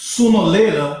 sooner or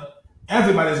later,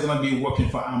 everybody's going to be working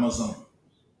for Amazon.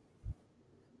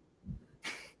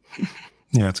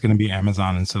 Yeah, it's going to be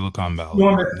Amazon and Silicon You Valley.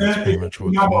 That's understand? pretty much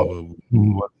what the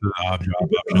job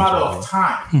It's just a options matter will of be.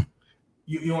 time.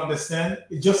 You understand?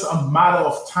 It's just a matter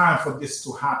of time for this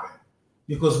to happen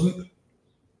because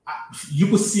you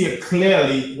could see it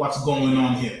clearly what's going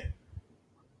on here.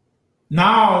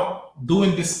 Now,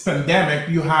 during this pandemic,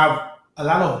 you have a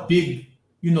lot of big,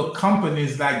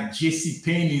 companies like JC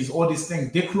Penney's, all these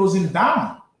things, they're closing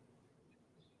down.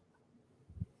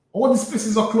 All these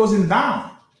places are closing down.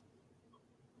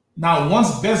 Now,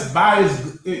 once Best Buy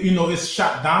is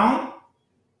shut down,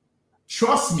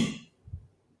 trust me,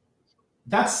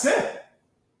 that's it.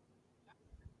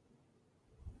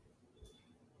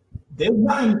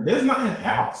 There's nothing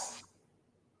else.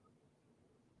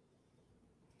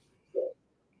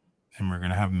 And we're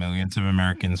going to have millions of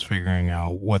Americans figuring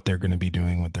out what they're going to be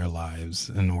doing with their lives.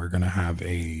 And we're going to have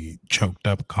a choked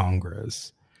up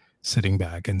Congress sitting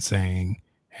back and saying,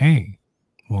 hey,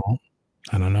 well,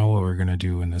 I don't know what we're going to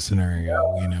do in this scenario,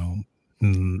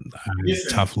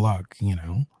 Listen, tough luck,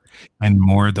 and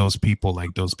more of those people,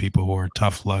 like those people who are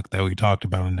tough luck that we talked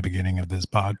about in the beginning of this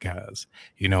podcast,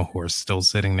 who are still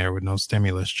sitting there with no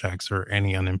stimulus checks or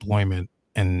any unemployment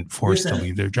and forced to listen,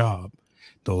 leave their job.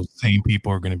 Those same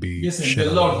people are going to be listen. shit They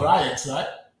on the love hook. riots, right?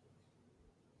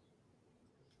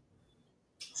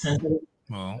 Since-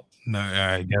 Well, no,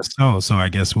 I guess so. So I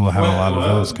guess we'll have a lot of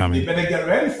those They coming. better get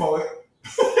ready for it.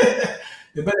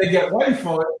 They better get ready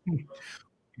for it.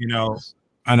 You know,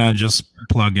 and I just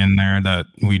plug in there that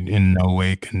we in no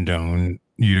way condone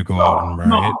you to go out and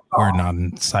No, riot. no, We're no. not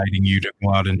inciting you to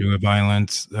go out and do a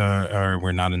violence, or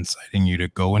we're not inciting you to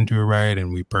go into a riot.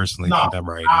 And we personally No, think that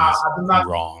rioting is I do not.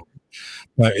 wrong.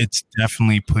 But it's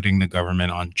definitely putting the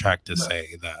government on track to No,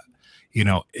 say that,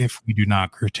 if we do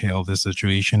not curtail the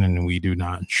situation and we do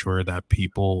not ensure that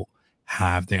people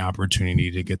have the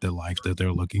opportunity to get the life that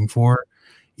they're looking for,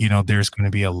 there's going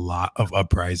to be a lot of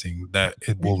uprising that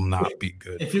it will not be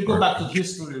good if you for go our back to country.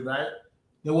 history, right,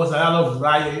 there was a lot of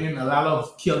rioting, a lot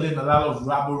of killing, a lot of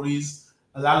robberies,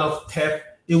 a lot of theft.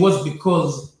 It was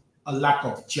because a lack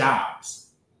of jobs.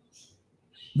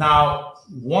 Now,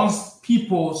 once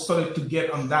people started to get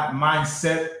on that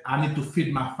mindset, I need to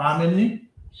feed my family,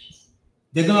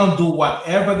 they're gonna do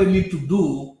whatever they need to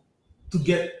do to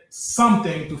get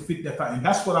something to feed their family.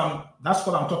 That's what I'm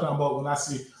talking about when I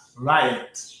say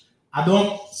riot. I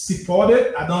don't support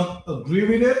it, I don't agree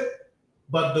with it,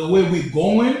 but the way we're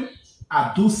going,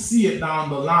 I do see it down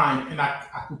the line, and I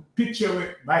could picture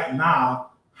it right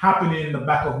now happening in the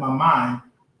back of my mind.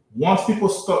 Once people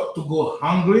start to go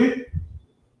hungry,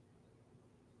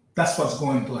 that's what's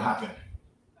going to happen.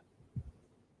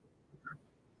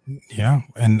 Yeah,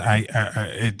 and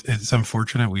it's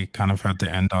unfortunate we kind of had to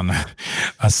end on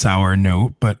a sour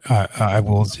note, but I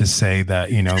will just say that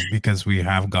because we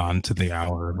have gone to the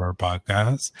hour of our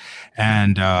podcast,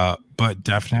 and but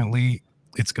definitely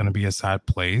it's going to be a sad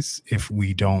place if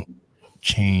we don't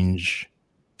change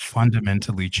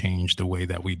fundamentally change the way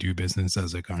that we do business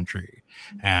as a country.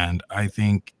 And I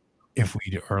think if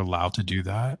we are allowed to do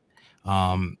that,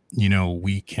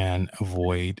 we can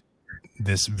avoid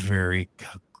this very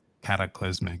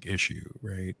cataclysmic issue,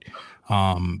 right?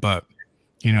 But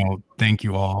thank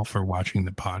you all for watching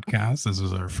the podcast. This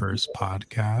is our first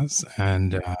podcast,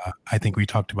 and I think we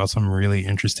talked about some really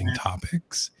interesting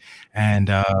topics,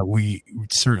 and we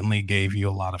certainly gave you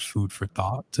a lot of food for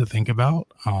thought to think about.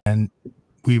 And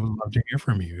we would love to hear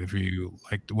from you if you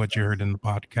liked what you heard in the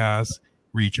podcast.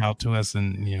 Reach out to us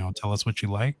and tell us what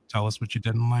you like, tell us what you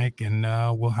didn't like, and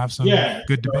we'll have some Yeah.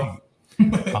 good debate.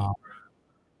 Uh,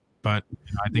 but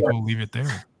I think Yeah. we'll leave it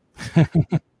there.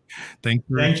 Thanks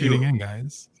for Thank tuning you. in,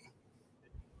 guys.